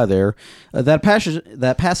strongly imply there, that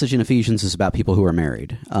passage in Ephesians is about people who are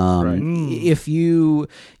married. Right. If you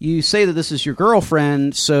say that this is your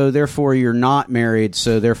girlfriend, so therefore you're not married,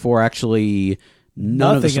 so therefore actually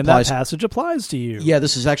none of this in applies. That passage applies to you. Yeah,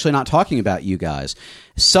 this is actually not talking about you guys.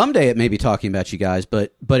 Someday it may be talking about you guys,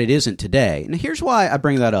 but it isn't today. And here's why I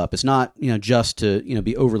bring that up. It's not just to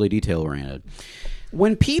be overly detail oriented.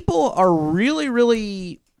 When people are really,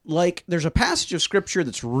 really, like, there's a passage of Scripture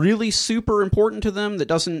that's really super important to them that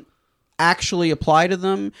doesn't actually apply to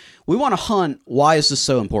them, we want to hunt, why is this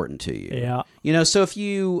so important to you? Yeah. So if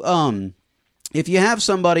you have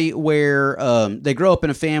somebody where they grow up in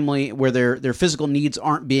a family where their physical needs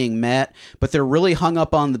aren't being met, but they're really hung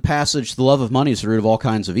up on the passage, the love of money is the root of all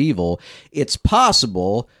kinds of evil, it's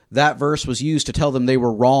possible that verse was used to tell them they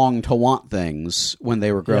were wrong to want things when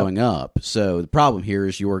they were growing up. So the problem here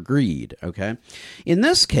is your greed, okay? In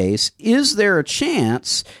this case, is there a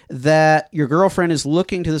chance that your girlfriend is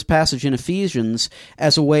looking to this passage in Ephesians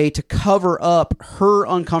as a way to cover up her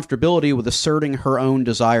uncomfortability with asserting her own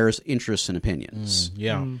desires, interests, and opinions?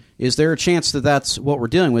 Is there a chance that that's what we're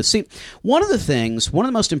dealing with? See, one of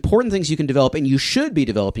the most important things you can develop, and you should be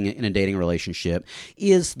developing it in a dating relationship,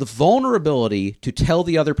 is the vulnerability to tell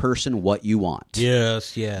the other person what you want.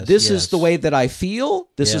 Yes. This is the way that I feel.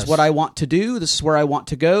 This is what I want to do. This is where I want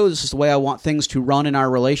to go. This is the way I want things to run in our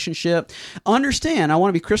relationship. Understand, I want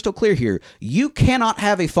to be crystal clear here. You cannot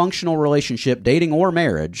have a functional relationship, dating or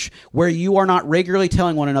marriage, where you are not regularly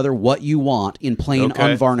telling one another what you want in plain,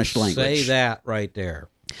 unvarnished language. Say that right there.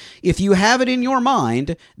 If you have it in your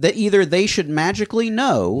mind that either they should magically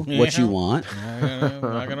know what you want, not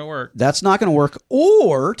going to work. That's not going to work.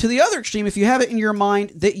 Or, to the other extreme, if you have it in your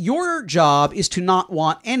mind that your job is to not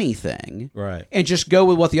want anything, right, and just go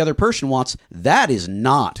with what the other person wants, that is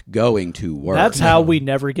not going to work. That's how we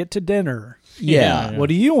never get to dinner. Yeah. What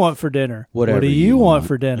do you want for dinner? Whatever what do you you want want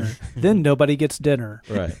for dinner? Then nobody gets dinner.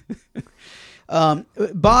 Right.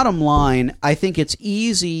 Bottom line, I think it's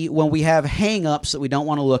easy when we have hang-ups that we don't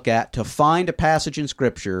want to look at to find a passage in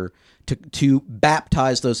Scripture to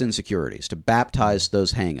baptize those insecurities, to baptize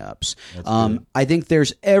those hang-ups. I think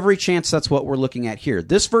there's every chance that's what we're looking at here.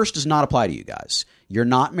 This verse does not apply to you guys. You're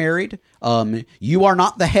not married. You are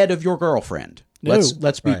not the head of your girlfriend. No.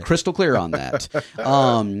 Let's be crystal clear on that.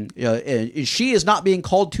 She is not being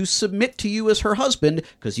called to submit to you as her husband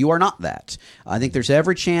because you are not that. I think there's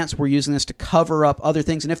every chance we're using this to cover up other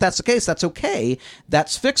things. And if that's the case, that's okay.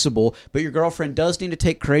 That's fixable. But your girlfriend does need to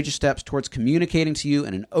take courageous steps towards communicating to you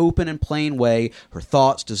in an open and plain way her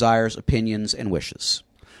thoughts, desires, opinions, and wishes.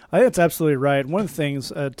 I think that's absolutely right. One of the things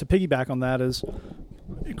to piggyback on that is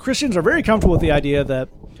Christians are very comfortable with the idea that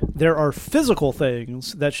there are physical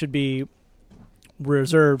things that should be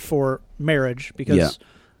reserved for marriage because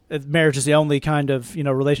marriage is the only kind of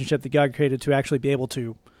relationship that God created to actually be able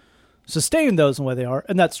to sustain those in the way they are,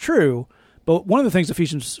 and that's true. But one of the things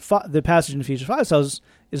the passage in Ephesians 5 says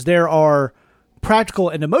is there are practical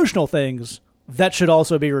and emotional things that should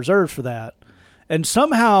also be reserved for that. And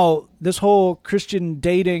somehow this whole Christian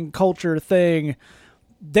dating culture thing,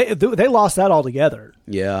 they lost that altogether.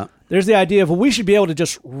 Yeah, there's the idea of we should be able to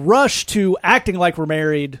just rush to acting like we're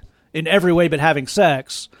married in every way but having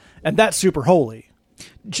sex, and that's super holy.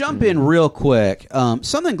 Jump in real quick.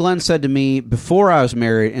 Something Glenn said to me before I was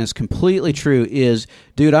married, and it's completely true, is,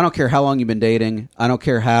 dude, I don't care how long you've been dating. I don't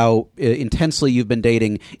care how intensely you've been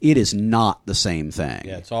dating. It is not the same thing.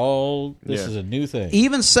 Yeah, this is a new thing.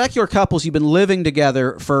 Even secular couples, you've been living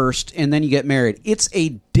together first, and then you get married. It's a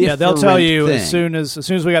different thing. Yeah, they'll tell you as soon as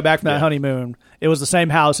we got back from that honeymoon, it was the same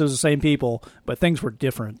house, it was the same people, but things were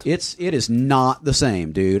different. It is not the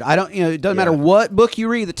same, dude. It doesn't matter what book you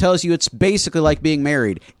read that tells you it's basically like being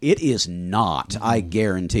married. It is not. I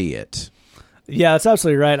guarantee it. Yeah, that's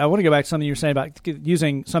absolutely right. I want to go back to something you were saying about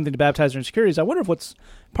using something to baptize your insecurities. I wonder if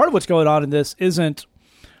part of what's going on in this isn't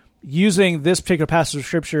using this particular passage of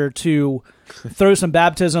Scripture to throw some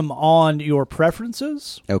baptism on your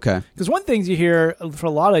preferences. Okay. Because one thing you hear for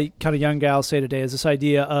a lot of kind of young gals say today is this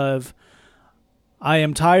idea of, I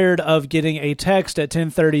am tired of getting a text at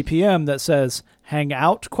 10:30 p.m. that says, hang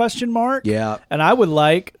out, ? Yeah. And I would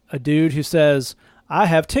like a dude who says, I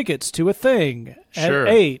have tickets to a thing at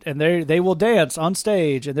 8, and they will dance on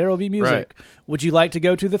stage, and there will be music. Right. Would you like to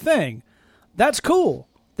go to the thing? That's cool.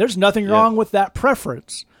 There's nothing wrong with that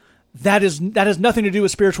preference. That has nothing to do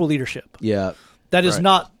with spiritual leadership. Yeah. That is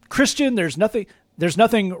not Christian. There's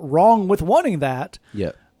nothing wrong with wanting that.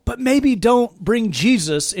 Yeah. But maybe don't bring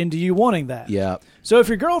Jesus into you wanting that. Yeah. So if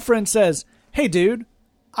your girlfriend says, hey, dude,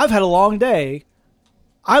 I've had a long day,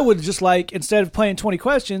 I would just like, instead of playing 20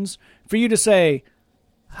 questions, for you to say,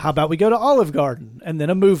 how about we go to Olive Garden and then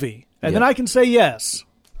a movie? And then I can say yes.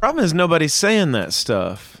 Problem is nobody's saying that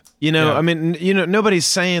stuff. I mean, nobody's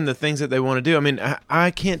saying the things that they want to do. I mean,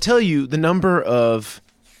 I can't tell you the number of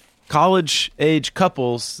college-age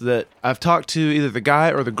couples that I've talked to, either the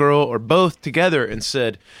guy or the girl or both together, and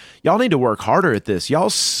said, y'all need to work harder at this. Y'all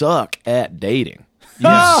suck at dating.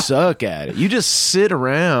 You suck at it. You just sit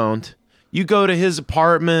around. You go to his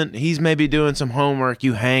apartment. He's maybe doing some homework.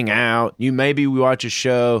 You hang out. You maybe watch a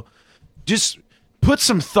show. Just put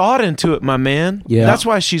some thought into it, my man. Yeah. That's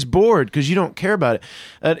why she's bored, because you don't care about it.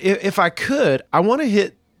 If I could, I want to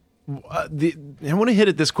hit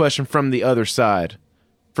at this question from the other side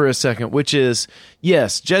for a second, which is,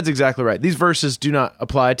 yes, Jed's exactly right. These verses do not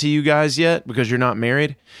apply to you guys yet because you're not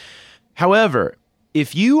married. However,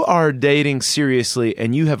 if you are dating seriously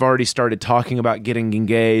and you have already started talking about getting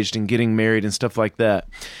engaged and getting married and stuff like that,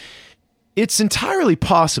 it's entirely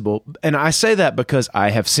possible, and I say that because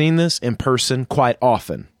I have seen this in person quite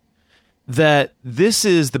often, that this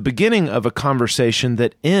is the beginning of a conversation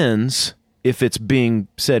that ends, if it's being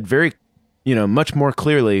said very, much more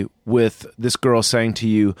clearly, with this girl saying to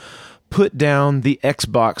you, put down the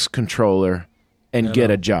Xbox controller and get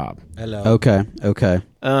a job. Hello. Okay.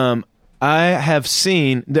 I have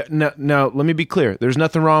seen now. Let me be clear. There's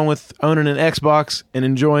nothing wrong with owning an Xbox and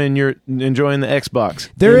enjoying the Xbox.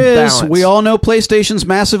 There in is. balance. We all know PlayStation's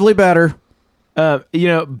massively better. But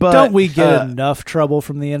Don't we get enough trouble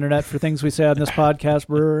from the internet for things we say on this podcast,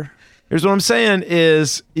 Brewer? Here's what I'm saying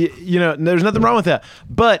is, there's nothing wrong with that.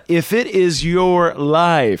 But if it is your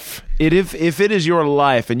life, if it is your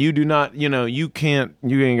life and you do not, you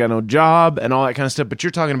ain't got no job and all that kind of stuff, but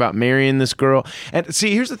you're talking about marrying this girl. And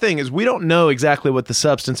see, here's the thing is we don't know exactly what the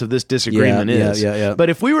substance of this disagreement is. Yeah. But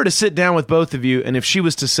if we were to sit down with both of you and if she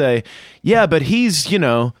was to say, yeah, but he's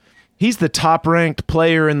the top ranked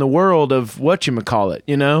player in the world of whatchamacallit,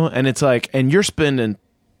 and it's like, and you're spending,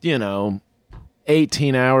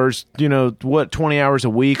 18 hours, 20 hours a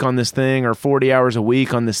week on this thing or 40 hours a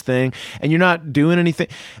week on this thing, and you're not doing anything,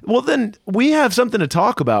 well, then we have something to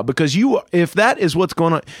talk about, because if that is what's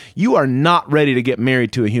going on, you are not ready to get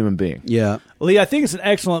married to a human being. Yeah. Lee, I think it's an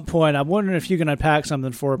excellent point. I'm wondering if you can unpack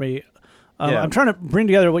something for me. I'm trying to bring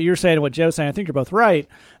together what you're saying and what Joe's saying. I think you're both right.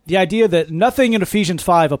 The idea that nothing in Ephesians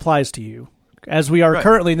 5 applies to you, as we are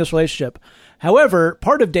currently in this relationship. However,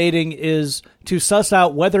 part of dating is to suss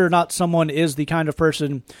out whether or not someone is the kind of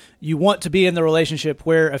person you want to be in the relationship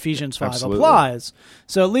where Ephesians 5 applies.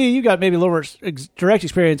 So, Lee, you got maybe a little more direct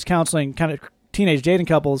experience counseling kind of teenage dating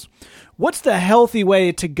couples. What's the healthy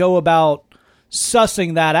way to go about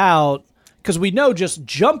sussing that out? Because we know just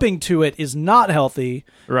jumping to it is not healthy.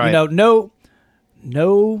 Right.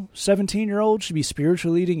 No 17-year-old should be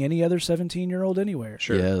spiritually leading any other 17-year-old anywhere.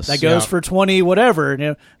 Sure. Yes. That goes for 20,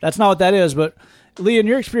 whatever. That's not what that is. But, Lee, in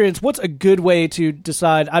your experience, what's a good way to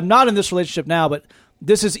decide, I'm not in this relationship now, but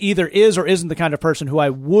this is either is or isn't the kind of person who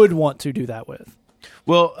I would want to do that with?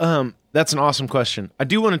 Well, that's an awesome question. I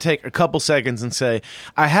do want to take a couple seconds and say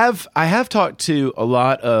I have talked to a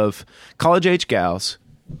lot of college-age gals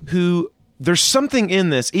who, there's something in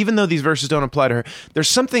this, even though these verses don't apply to her, there's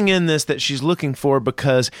something in this that she's looking for,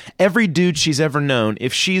 because every dude she's ever known,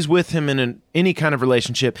 if she's with him in any kind of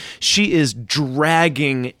relationship, she is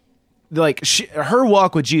dragging, her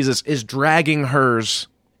walk with Jesus is dragging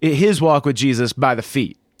his walk with Jesus by the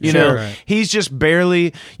feet. He's just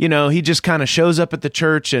barely, he just kind of shows up at the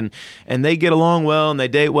church and they get along well and they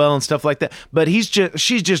date well and stuff like that. But she's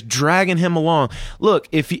just dragging him along. Look,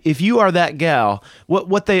 if you are that gal,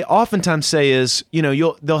 what they oftentimes say is,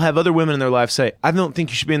 they'll have other women in their life say, I don't think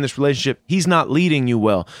you should be in this relationship. He's not leading you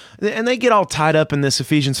well. And they get all tied up in this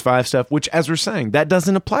Ephesians 5 stuff, which, as we're saying, that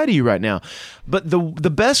doesn't apply to you right now. But the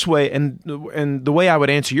best way and the way I would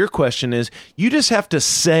answer your question is, you just have to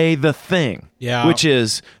say the thing. Yeah. Which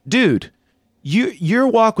is, dude, your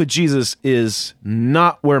walk with Jesus is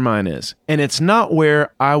not where mine is, and it's not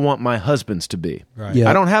where I want my husband's to be. Right. Yeah.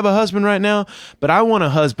 I don't have a husband right now, but I want a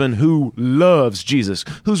husband who loves Jesus,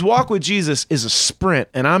 whose walk with Jesus is a sprint,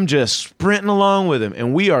 and I'm just sprinting along with him,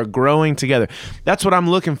 and we are growing together. That's what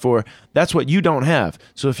I'm looking for. That's what you don't have.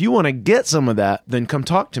 So if you want to get some of that, then come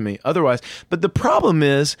talk to me. Otherwise, but the problem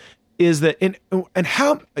is that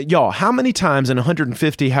how many times in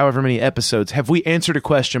 150, however many episodes, have we answered a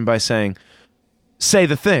question by saying, say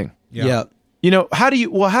the thing? Yeah. How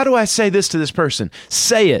do I say this to this person?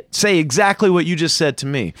 Say it. Say exactly what you just said to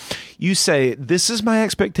me. You say, this is my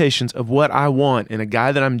expectations of what I want in a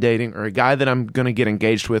guy that I'm dating or a guy that I'm going to get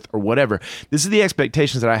engaged with or whatever. This is the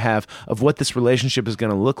expectations that I have of what this relationship is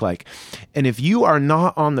going to look like. And if you are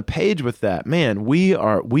not on the page with that, man,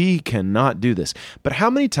 we cannot do this. But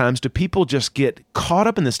how many times do people just get caught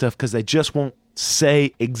up in this stuff because they just won't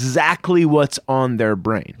say exactly what's on their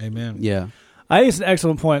brain? Amen. Yeah. I think it's an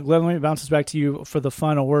excellent point. Glenn, let me bounce this back to you for the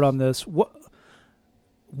final word on this. What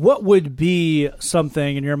would be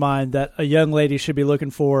something in your mind that a young lady should be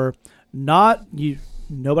looking for?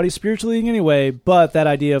 Nobody's spiritually leading anyway, but that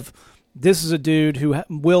idea of this is a dude who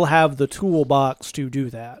will have the toolbox to do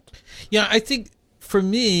that. Yeah, I think for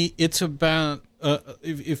me, it's about,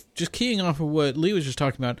 if just keying off of what Lee was just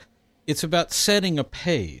talking about, it's about setting a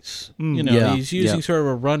pace. He's using sort of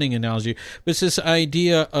a running analogy, but it's this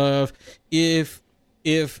idea of if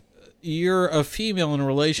you're a female in a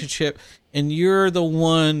relationship and you're the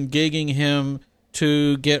one gigging him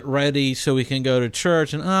to get ready so we can go to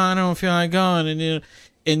church, and I don't feel like going,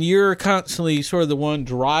 and you're constantly sort of the one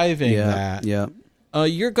driving that. Yeah.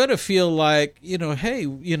 you're going to feel like, hey,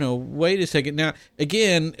 wait a second. Now,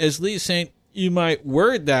 again, as Lee's saying, you might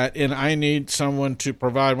word that, and I need someone to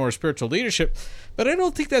provide more spiritual leadership, but I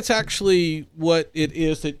don't think that's actually what it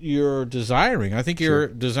is that you're desiring. I think you're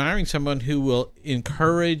desiring someone who will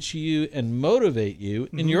encourage you and motivate you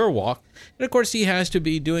in your walk. And, of course, he has to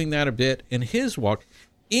be doing that a bit in his walk.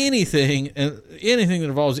 Anything that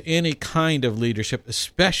involves any kind of leadership,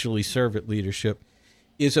 especially servant leadership,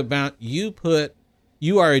 is about you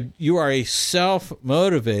are a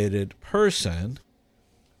self-motivated person,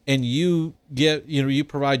 and you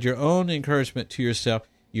provide your own encouragement to yourself.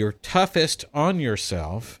 You're toughest on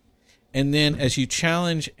yourself, and then as you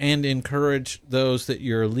challenge and encourage those that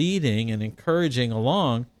you're leading and encouraging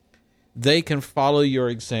along, they can follow your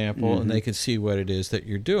example and they can see what it is that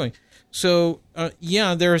you're doing. So,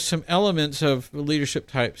 there are some elements of leadership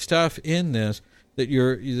type stuff in this that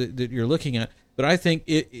you're looking at. But I think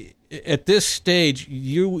at this stage,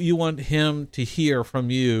 you want him to hear from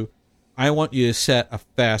you. I want you to set a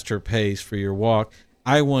faster pace for your walk.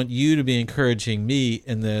 I want you to be encouraging me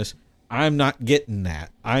in this. I'm not getting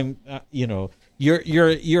that. I'm, you're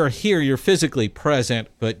here. You're physically present,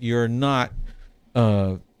 but you're not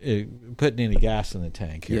putting any gas in the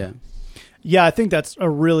tank here. Yeah. Yeah, I think that's a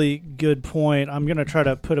really good point. I'm going to try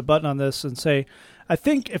to put a button on this and say, I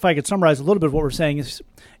think if I could summarize a little bit of what we're saying is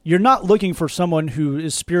you're not looking for someone who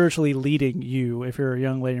is spiritually leading you if you're a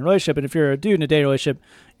young lady in a relationship. And if you're a dude in a dating relationship,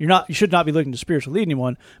 you should not be looking to spiritually lead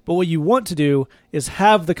anyone. But what you want to do is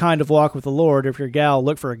have the kind of walk with the Lord. If you're a gal,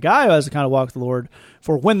 look for a guy who has the kind of walk with the Lord.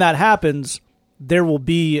 For when that happens, there will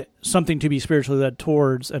be something to be spiritually led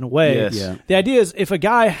towards and away. Yes. Yeah. The idea is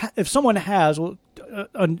if someone has, we'll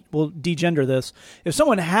degender this, if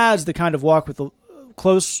someone has the kind of walk with the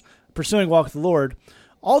close pursuing walk with the Lord,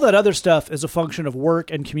 all that other stuff is a function of work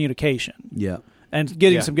and communication. Yeah. And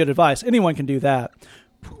getting some good advice. Anyone can do that.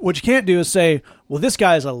 What you can't do is say, well, this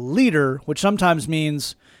guy is a leader, which sometimes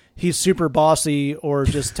means he's super bossy or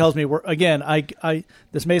just tells me, again,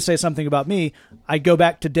 this may say something about me. I go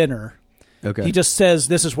back to dinner. Okay. He just says,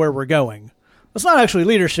 this is where we're going. That's not actually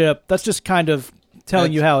leadership. That's just kind of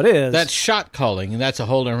telling you how it is. That's shot calling, and that's a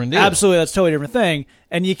whole different deal. Absolutely, that's a totally different thing.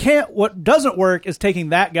 And you can't, what doesn't work is taking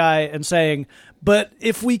that guy and saying, but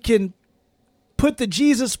if we can put the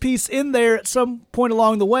Jesus piece in there at some point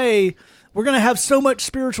along the way, we're going to have so much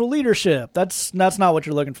spiritual leadership. That's not what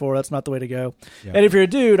you're looking for. That's not the way to go. Yeah. And if you're a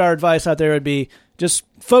dude, our advice out there would be just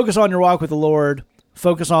focus on your walk with the Lord,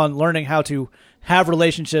 focus on learning how to have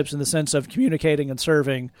relationships in the sense of communicating and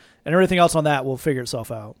serving, and everything else on that will figure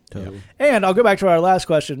itself out. Totally. And I'll go back to our last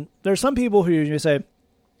question. There's some people who you say,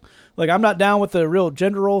 like, I'm not down with the real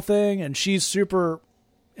gender role thing, and she's super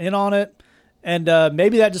in on it, and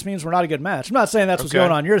maybe that just means we're not a good match. I'm not saying that's what's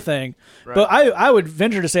going on your thing, but I would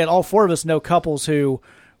venture to say that all four of us know couples who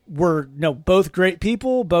were both great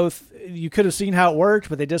people, both you could have seen how it worked,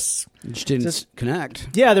 but they just didn't connect.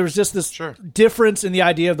 Yeah, there was just this difference in the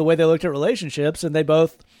idea of the way they looked at relationships, and they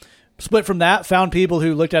both split from that, found people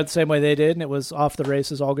who looked at it the same way they did, and it was off the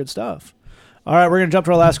races, all good stuff. All right, we're going to jump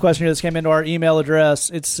to our last question here. This came into our email address.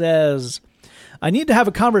 It says, I need to have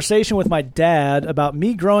a conversation with my dad about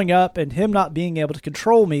me growing up and him not being able to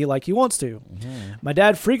control me like he wants to. Mm-hmm. My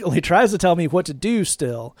dad frequently tries to tell me what to do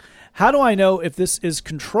still. How do I know if this is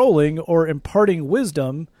controlling or imparting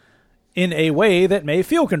wisdom in a way that may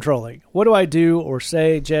feel controlling? What do I do or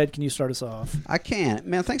say? Jed, can you start us off? I can.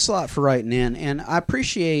 Man, thanks a lot for writing in, and I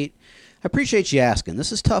appreciate you asking.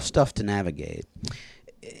 This is tough stuff to navigate.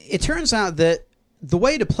 It turns out that the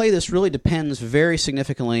way to play this really depends very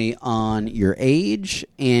significantly on your age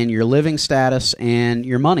and your living status and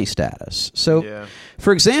your money status. So,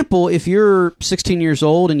 for example, if you're 16 years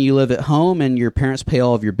old and you live at home and your parents pay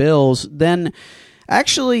all of your bills, then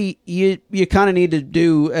actually you kind of need to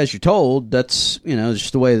do as you're told. That's,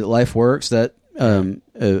 just the way that life works. That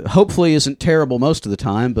hopefully isn't terrible most of the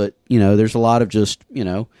time, but, there's a lot of just,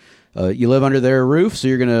 you live under their roof, so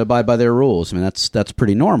you're going to abide by their rules. I mean, that's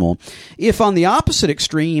pretty normal. If on the opposite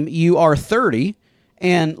extreme, you are 30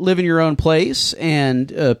 and live in your own place and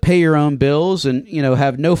pay your own bills and,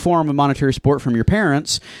 have no form of monetary support from your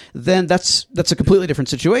parents, then that's a completely different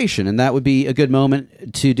situation. And that would be a good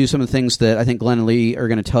moment to do some of the things that I think Glenn and Lee are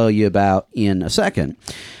going to tell you about in a second.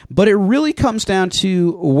 But it really comes down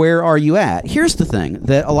to where are you at? Here's the thing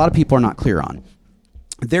that a lot of people are not clear on.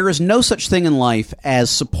 There is no such thing in life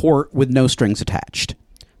as support with no strings attached.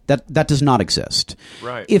 That does not exist.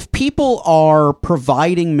 Right. If people are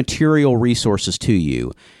providing material resources to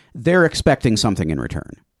you, they're expecting something in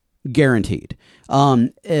return. Guaranteed.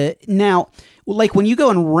 Now, like when you go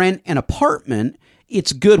and rent an apartment,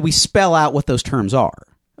 it's good we spell out what those terms are.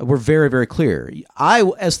 We're very, very clear. I,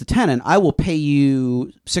 as the tenant, I will pay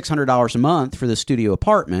you $600 a month for this studio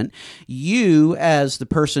apartment. You, as the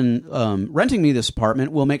person renting me this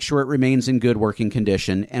apartment, will make sure it remains in good working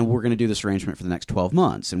condition, and we're going to do this arrangement for the next 12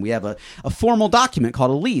 months. And we have a formal document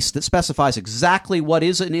called a lease that specifies exactly what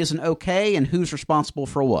is and isn't okay and who's responsible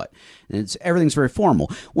for what. And everything's very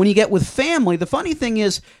formal. When you get with family, the funny thing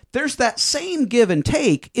is there's that same give and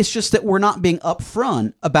take. It's just that we're not being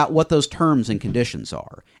upfront about what those terms and conditions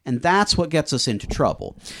are. And that's what gets us into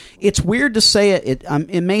trouble. It's weird to say it.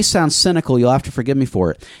 It may sound cynical. You'll have to forgive me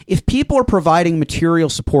for it. If people are providing material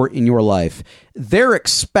support in your life, they're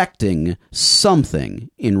expecting something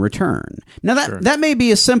in return. Now, that may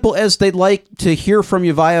be as simple as they'd like to hear from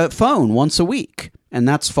you via phone once a week. And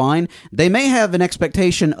that's fine. They may have an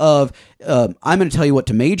expectation of, I'm going to tell you what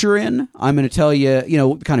to major in. I'm going to tell you,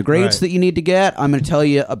 the kind of grades that you need to get. I'm going to tell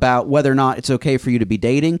you about whether or not it's okay for you to be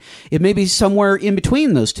dating. It may be somewhere in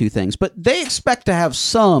between those two things, but they expect to have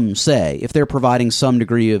some say if they're providing some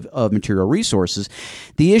degree of material resources.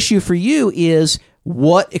 The issue for you is,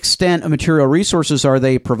 what extent of material resources are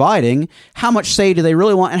they providing? How much say do they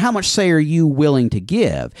really want? And how much say are you willing to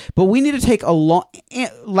give? But we need to take a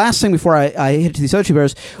last thing before I hit to these other two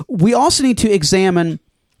barriers. We also need to examine,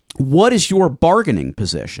 what is your bargaining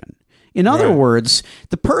position? In other words,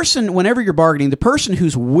 the person, whenever you're bargaining, the person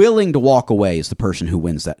who's willing to walk away is the person who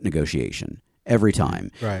wins that negotiation. Every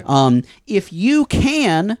time. Right. If you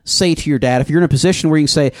can say to your dad, if you're in a position where you can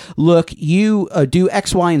say, look, you do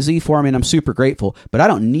X, Y, and Z for me, and I'm super grateful, but I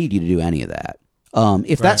don't need you to do any of that.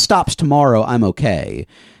 If that stops tomorrow, I'm okay.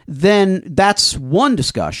 Then that's one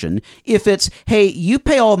discussion. If it's, hey, you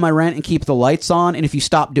pay all of my rent and keep the lights on, and if you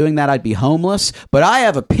stop doing that, I'd be homeless, but I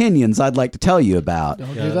have opinions I'd like to tell you about.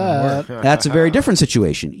 Don't do that. That's a very different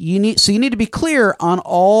situation. You need to be clear on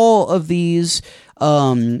all of these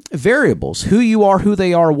variables, who you are, who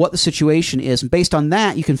they are, what the situation is, and based on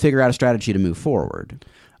that, you can figure out a strategy to move forward.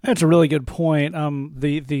 That's a really good point.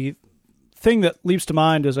 The thing that leaps to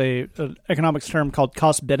mind is an economics term called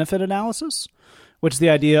cost-benefit analysis, which is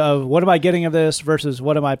the idea of what am I getting of this versus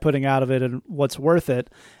what am I putting out of it and what's worth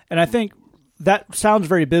it. And I think that sounds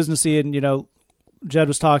very businessy, and Jed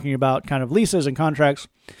was talking about kind of leases and contracts.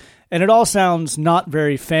 And it all sounds not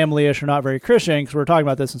very family-ish or not very Christian, because we're talking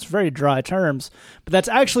about this in very dry terms. But that's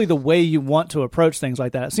actually the way you want to approach things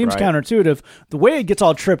like that. It seems counterintuitive. The way it gets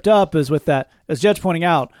all tripped up is with that, as Jed's pointing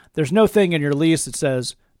out, there's no thing in your lease that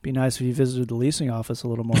says, be nice if you visited the leasing office a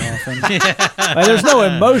little more often. Like, there's no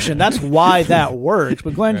emotion. That's why that works.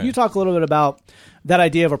 But Glenn, can you talk a little bit about that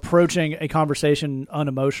idea of approaching a conversation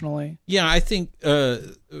unemotionally? Yeah, I think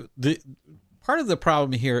the part of the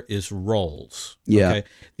problem here is roles. Yeah. Okay?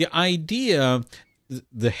 The idea,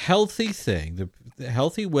 the healthy thing, the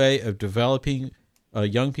healthy way of developing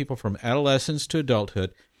young people from adolescence to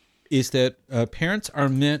adulthood is that parents are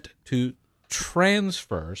meant to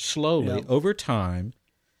transfer slowly over time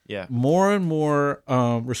more and more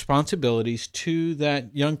responsibilities to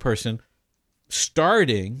that young person,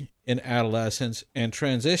 starting in adolescence and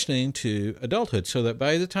transitioning to adulthood, so that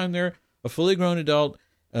by the time they're a fully grown adult,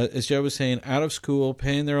 as Joe was saying, out of school,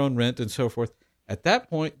 paying their own rent and so forth, at that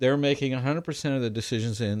point, they're making 100% of the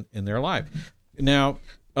decisions in their life. Now,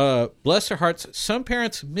 bless their hearts, some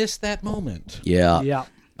parents miss that moment. Yeah.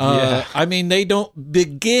 I mean, they don't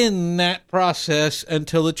begin that process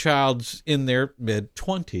until the child's in their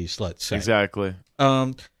mid-20s, let's say. Exactly.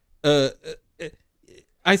 I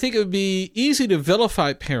think it would be easy to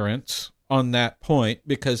vilify parents on that point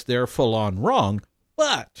because they're full-on wrong.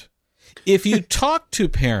 But if you talk to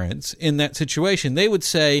parents in that situation, they would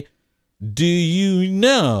say, do you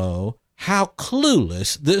know how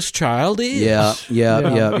clueless this child is? Yeah.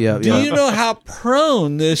 Do you know how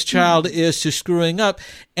prone this child is to screwing up?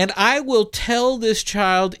 And I will tell this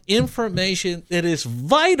child information that is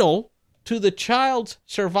vital to the child's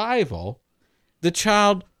survival. The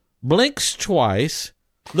child blinks twice,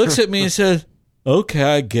 looks at me and says, okay,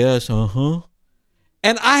 I guess, And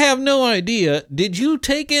I have no idea, did you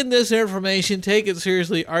take in this information, take it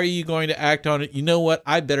seriously? Are you going to act on it? You know what?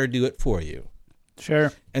 I better do it for you.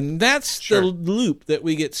 Sure. And that's the loop that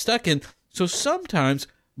we get stuck in. So sometimes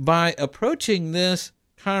by approaching this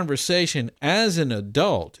conversation as an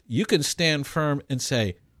adult, you can stand firm and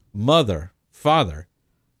say, Mother, Father,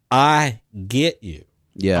 I get you.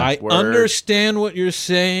 Yeah. I understand what you're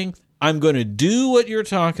saying. I'm going to do what you're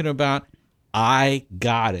talking about. I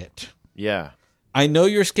got it. Yeah. I know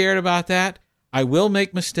you're scared about that. I will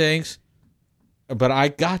make mistakes, but I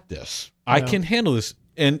got this. I can handle this.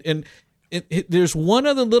 And there's one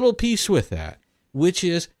other little piece with that, which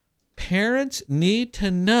is parents need to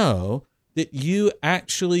know that you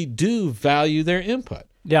actually do value their input.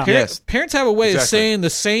 Yeah. Yes. Parents have a way of Exactly. saying the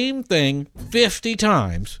same thing 50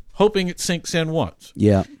 times, hoping it sinks in once.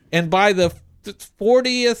 Yeah. And by the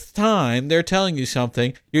 40th time they're telling you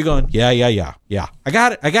something, you're going, yeah. I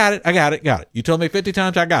got it. You told me 50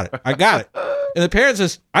 times, I got it. And the parent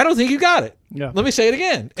says, I don't think you got it. Yeah. Let me say it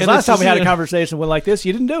again. Because And last time we had a this is- conversation with like this,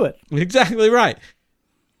 you didn't do it. Exactly right.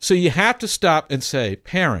 So you have to stop and say,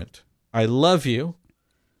 parent, I love you.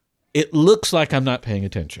 It looks like I'm not paying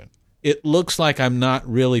attention. It looks like I'm not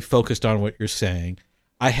really focused on what you're saying.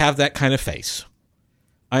 I have that kind of face.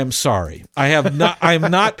 I'm sorry. I'm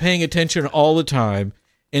not paying attention all the time,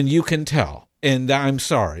 and you can tell, and I'm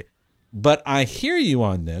sorry. But I hear you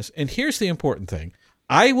on this, and here's the important thing.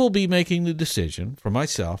 I will be making the decision for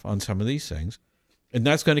myself on some of these things, and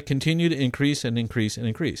that's going to continue to increase and increase and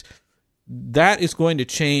increase. That is going to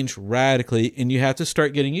change radically, and you have to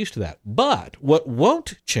start getting used to that. But what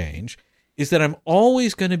won't change is that I'm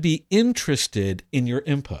always going to be interested in your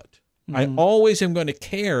input. I always am going to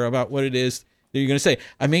care about what it is that you're going to say.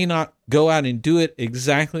 I may not go out and do it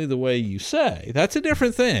exactly the way you say. That's a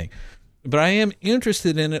different thing. But I am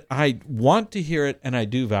interested in it. I want to hear it, and I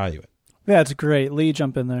do value it. That's great. Lee,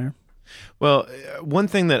 jump in there. Well, one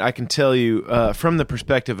thing that I can tell you from the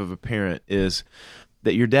perspective of a parent is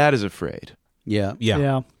that your dad is afraid. Yeah.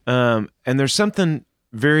 Yeah. And there's something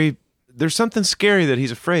scary that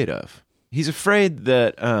he's afraid of. He's afraid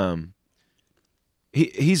that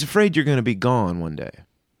he's afraid you're going to be gone one day,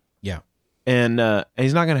 Yeah. and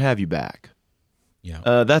he's not going to have you back.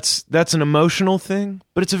 Yeah. That's an emotional thing,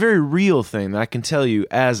 but it's a very real thing that I can tell you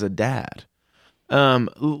as a dad.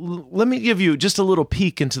 Let me give you just a little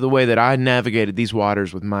peek into the way that I navigated these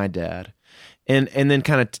waters with my dad, and then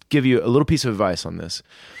kind of give you a little piece of advice on this.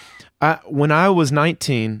 When I was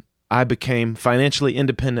 19, I became financially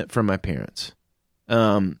independent from my parents.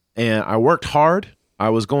 And I worked hard. I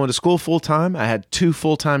was going to school full time. I had two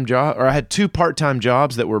part-time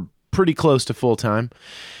jobs that were pretty close to full time.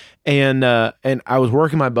 And I was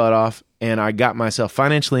working my butt off, and I got myself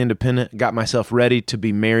financially independent, got myself ready to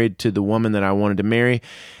be married to the woman that I wanted to marry.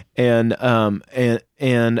 And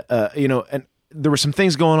there were some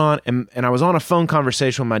things going on, and I was on a phone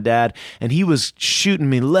conversation with my dad, and he was shooting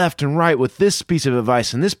me left and right with this piece of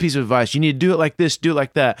advice and this piece of advice. You need to do it like this, do it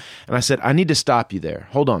like that. And I said, I need to stop you there.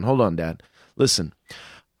 Hold on, Dad. Listen,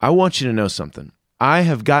 I want you to know something. I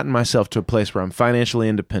have gotten myself to a place where I'm financially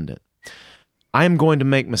independent. I am going to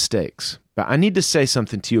make mistakes, but I need to say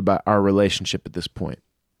something to you about our relationship at this point.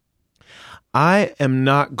 I am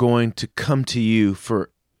not going to come to you for...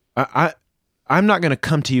 I'm not going to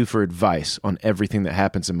come to you for advice on everything that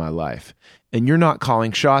happens in my life, and you're not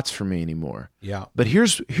calling shots for me anymore. Yeah. But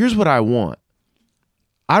here's what I want.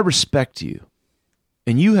 I respect you,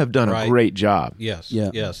 and you have done Right. a great job. Yes.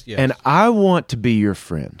 Yeah. Yes. Yes. And I want to be your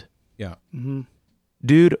friend. yeah.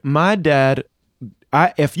 Dude, my dad,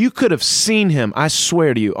 if you could have seen him, I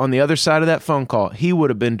swear to you, on the other side of that phone call, he would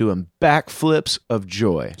have been doing backflips of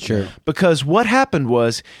joy. Sure. Because what happened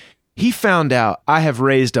was, he found out I have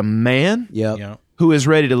raised a man Yep. Yeah. who is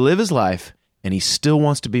ready to live his life, and he still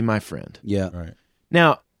wants to be my friend. Yeah. Right.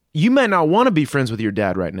 Now, you might not want to be friends with your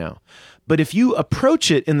dad right now, but if you approach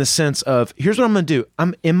it in the sense of, here's what I'm going to do.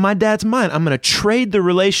 I'm in my dad's mind, I'm going to trade the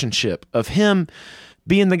relationship of him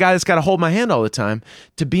being the guy that's got to hold my hand all the time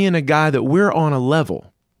to being a guy that we're on a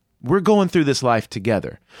level. We're going through this life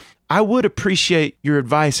together. I would appreciate your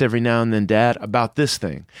advice every now and then, Dad, about this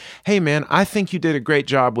thing. Hey, man, I think you did a great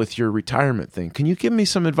job with your retirement thing. Can you give me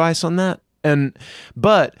some advice on that?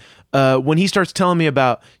 But when he starts telling me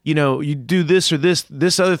about, you do this or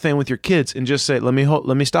this other thing with your kids, and just say, let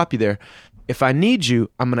me stop you there. If I need you,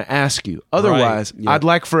 I'm going to ask you. Otherwise, Yeah. I'd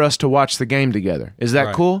like for us to watch the game together. Is that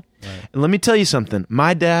Right. cool? Right. And let me tell you something.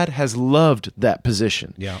 My dad has loved that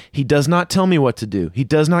position. Yeah. He does not tell me what to do. He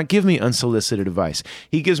does not give me unsolicited advice.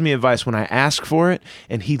 He gives me advice when I ask for it,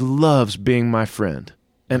 and he loves being my friend.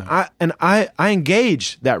 And I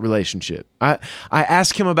engage that relationship. I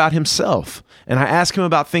ask him about himself, and I ask him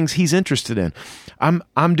about things he's interested in. I'm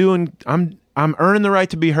earning the right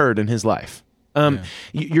to be heard in his life.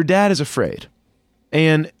 Your dad is afraid.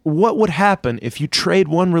 And what would happen if you trade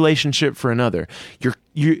one relationship for another?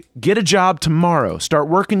 You get a job tomorrow, start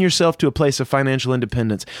working yourself to a place of financial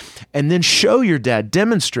independence, and then show your dad,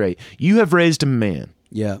 demonstrate you have raised a man.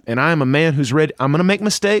 Yeah. And I am a man who's ready. I'm going to make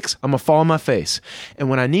mistakes. I'm going to fall on my face. And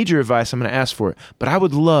when I need your advice, I'm going to ask for it. But I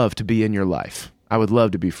would love to be in your life. I would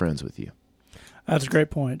love to be friends with you. That's a great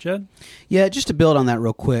point, Jed. Yeah, just to build on that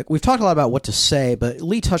real quick, we've talked a lot about what to say, but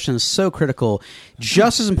Lee touched on this so critical.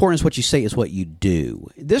 Just as important as what you say is what you do.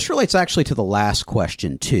 This relates actually to the last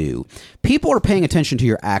question, too. People are paying attention to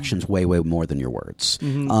your actions way, way more than your words.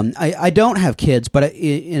 I don't have kids, but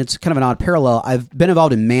it's kind of an odd parallel. I've been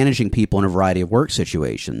involved in managing people in a variety of work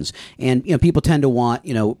situations, and people tend to want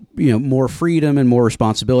more freedom and more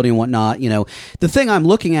responsibility and whatnot. The thing I'm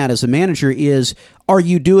looking at as a manager is, are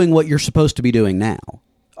you doing what you're supposed to be doing now?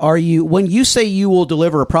 When you say you will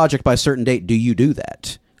deliver a project by a certain date, do you do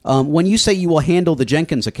that? When you say you will handle the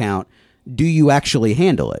Jenkins account, do you actually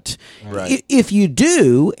handle it? Right. If you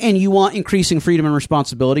do, and you want increasing freedom and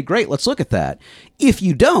responsibility, great, let's look at that. If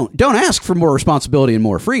you don't ask for more responsibility and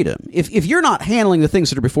more freedom. If you're not handling the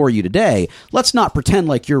things that are before you today, let's not pretend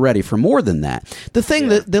like you're ready for more than that. The thing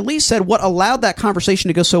that Lee said, what allowed that conversation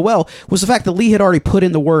to go so well, was the fact that Lee had already put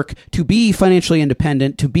in the work to be financially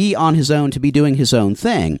independent, to be on his own, to be doing his own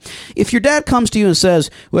thing. If your dad comes to you and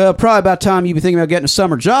says, well, probably about time you'd be thinking about getting a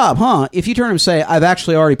summer job, huh? If you turn to him and say, I've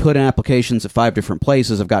actually already put in applications at 5 different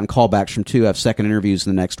places, I've gotten callbacks from 2, I have second interviews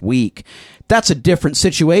in the next week, that's a different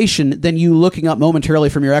situation than you looking up momentarily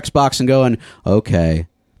from your Xbox and going, okay.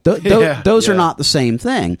 Those are not the same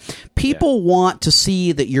thing. People want to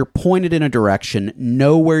see that you're pointed in a direction,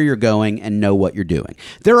 know where you're going, and know what you're doing.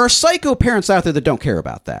 There are psycho parents out there that don't care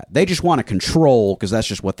about that. They just want to control because that's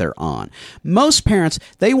just what they're on. Most parents,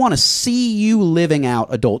 they want to see you living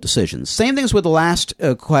out adult decisions. Same things with the last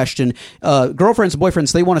question. Girlfriends and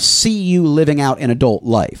boyfriends, they want to see you living out an adult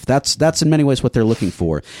life. That's in many ways what they're looking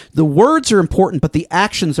for. The words are important, but the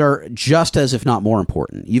actions are just as, if not more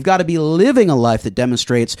important. You've got to be living a life that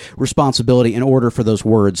demonstrates responsibility in order for those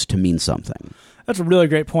words to mean something. That's a really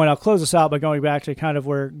great point. I'll close this out by going back to kind of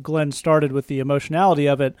where Glenn started with the emotionality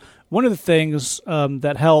of it. One of the things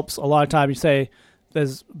that helps a lot of times, you say,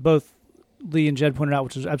 as both Lee and Jed pointed out,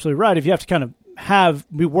 which is absolutely right, if you have to kind of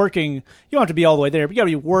be working, you don't have to be all the way there, but you got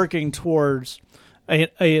to be working towards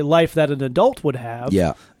a life that an adult would have.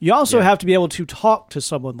 Yeah. You also have to be able to talk to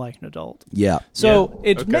someone like an adult. Yeah. So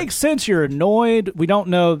it makes sense you're annoyed. We don't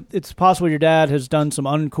know. It's possible your dad has done some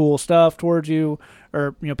uncool stuff towards you,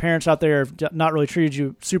 or parents out there have not really treated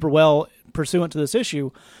you super well pursuant to this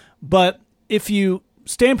issue. But if you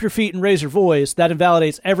stamp your feet and raise your voice, that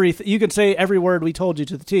invalidates everything. You can say every word we told you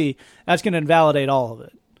to the T. That's going to invalidate all of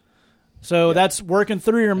it. So that's working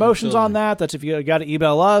through your emotions on that. That's if you got to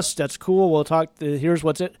email us. That's cool. We'll talk. Here's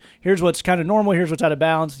what's kind of normal. Here's what's out of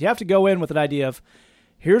bounds. You have to go in with an idea of,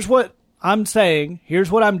 here's what I'm saying.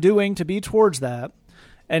 Here's what I'm doing to be towards that,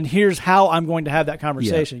 and here's how I'm going to have that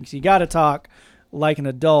conversation. Because you got to talk like an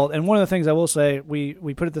adult. And one of the things I will say, we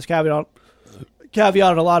put this caveat on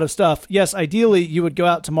a lot of stuff. Yes, ideally you would go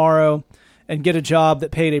out tomorrow and get a job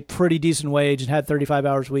that paid a pretty decent wage and had 35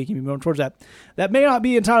 hours a week and be moving towards that. That may not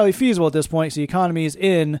be entirely feasible at this point. So the economy is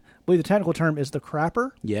in, I believe the technical term is the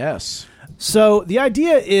crapper. Yes. So the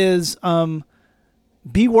idea is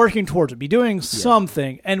be working towards it, be doing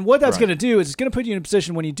something. And what that's going to do is it's going to put you in a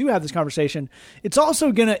position when you do have this conversation, it's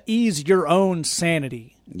also going to ease your own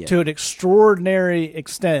sanity to an extraordinary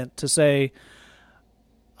extent to say,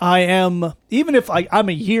 even if I'm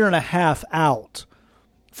a year and a half out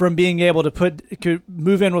from being able to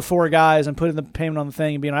move in with 4 guys and put in the payment on the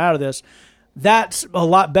thing and being out of this, that's a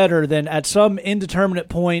lot better than at some indeterminate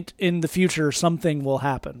point in the future, something will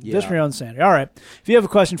happen. Just for your own sanity. All right. If you have a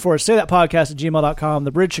question for us, say that podcast at gmail.com,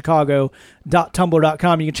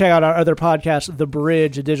 thebridgechicago.tumblr.com. You can check out our other podcast, The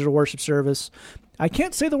Bridge, a digital worship service. I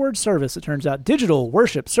can't say the word service, it turns out. Digital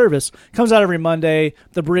worship service comes out every Monday.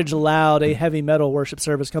 The Bridge Loud, a heavy metal worship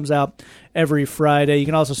service, comes out every Friday. You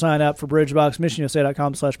can also sign up for BridgeBox,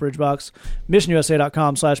 missionusa.com/BridgeBox,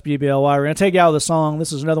 missionusa.com/BBLY. We're going to take you out of the song.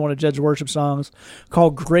 This is another one of Jed's worship songs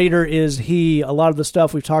called Greater Is He. A lot of the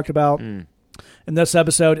stuff we've talked about in this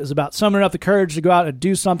episode is about summoning up the courage to go out and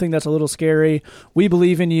do something that's a little scary. We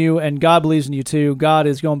believe in you, and God believes in you too. God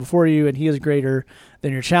is going before you, and He is greater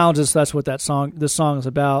than your challenges. That's what this song is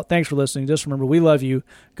about. Thanks for listening. Just remember, we love you.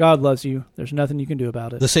 God loves you. There's nothing you can do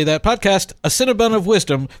about it. The Say That Podcast, a cinnamon of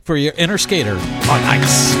wisdom for your inner skater on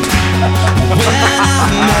ice. When I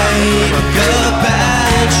make a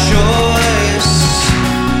bad choice,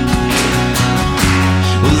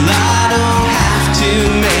 well, I don't have to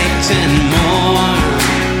make 10 more.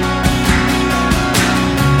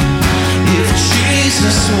 If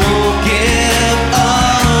Jesus won't give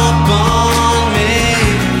up on me,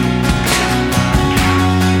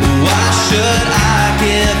 why should I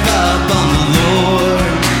give up on the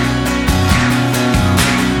Lord?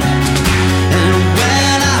 And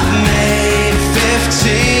when I've made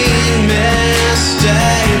 15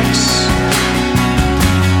 mistakes,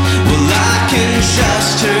 well, I can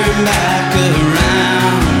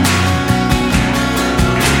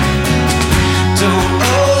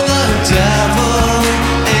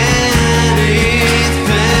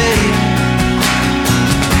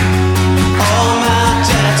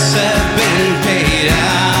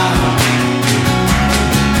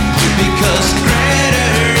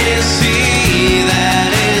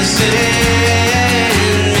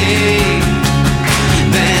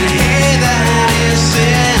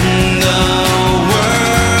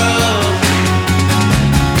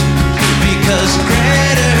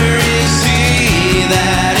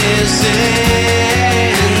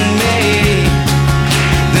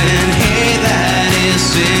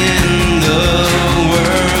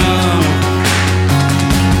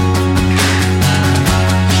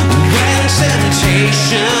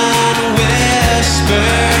Nation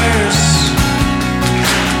whispers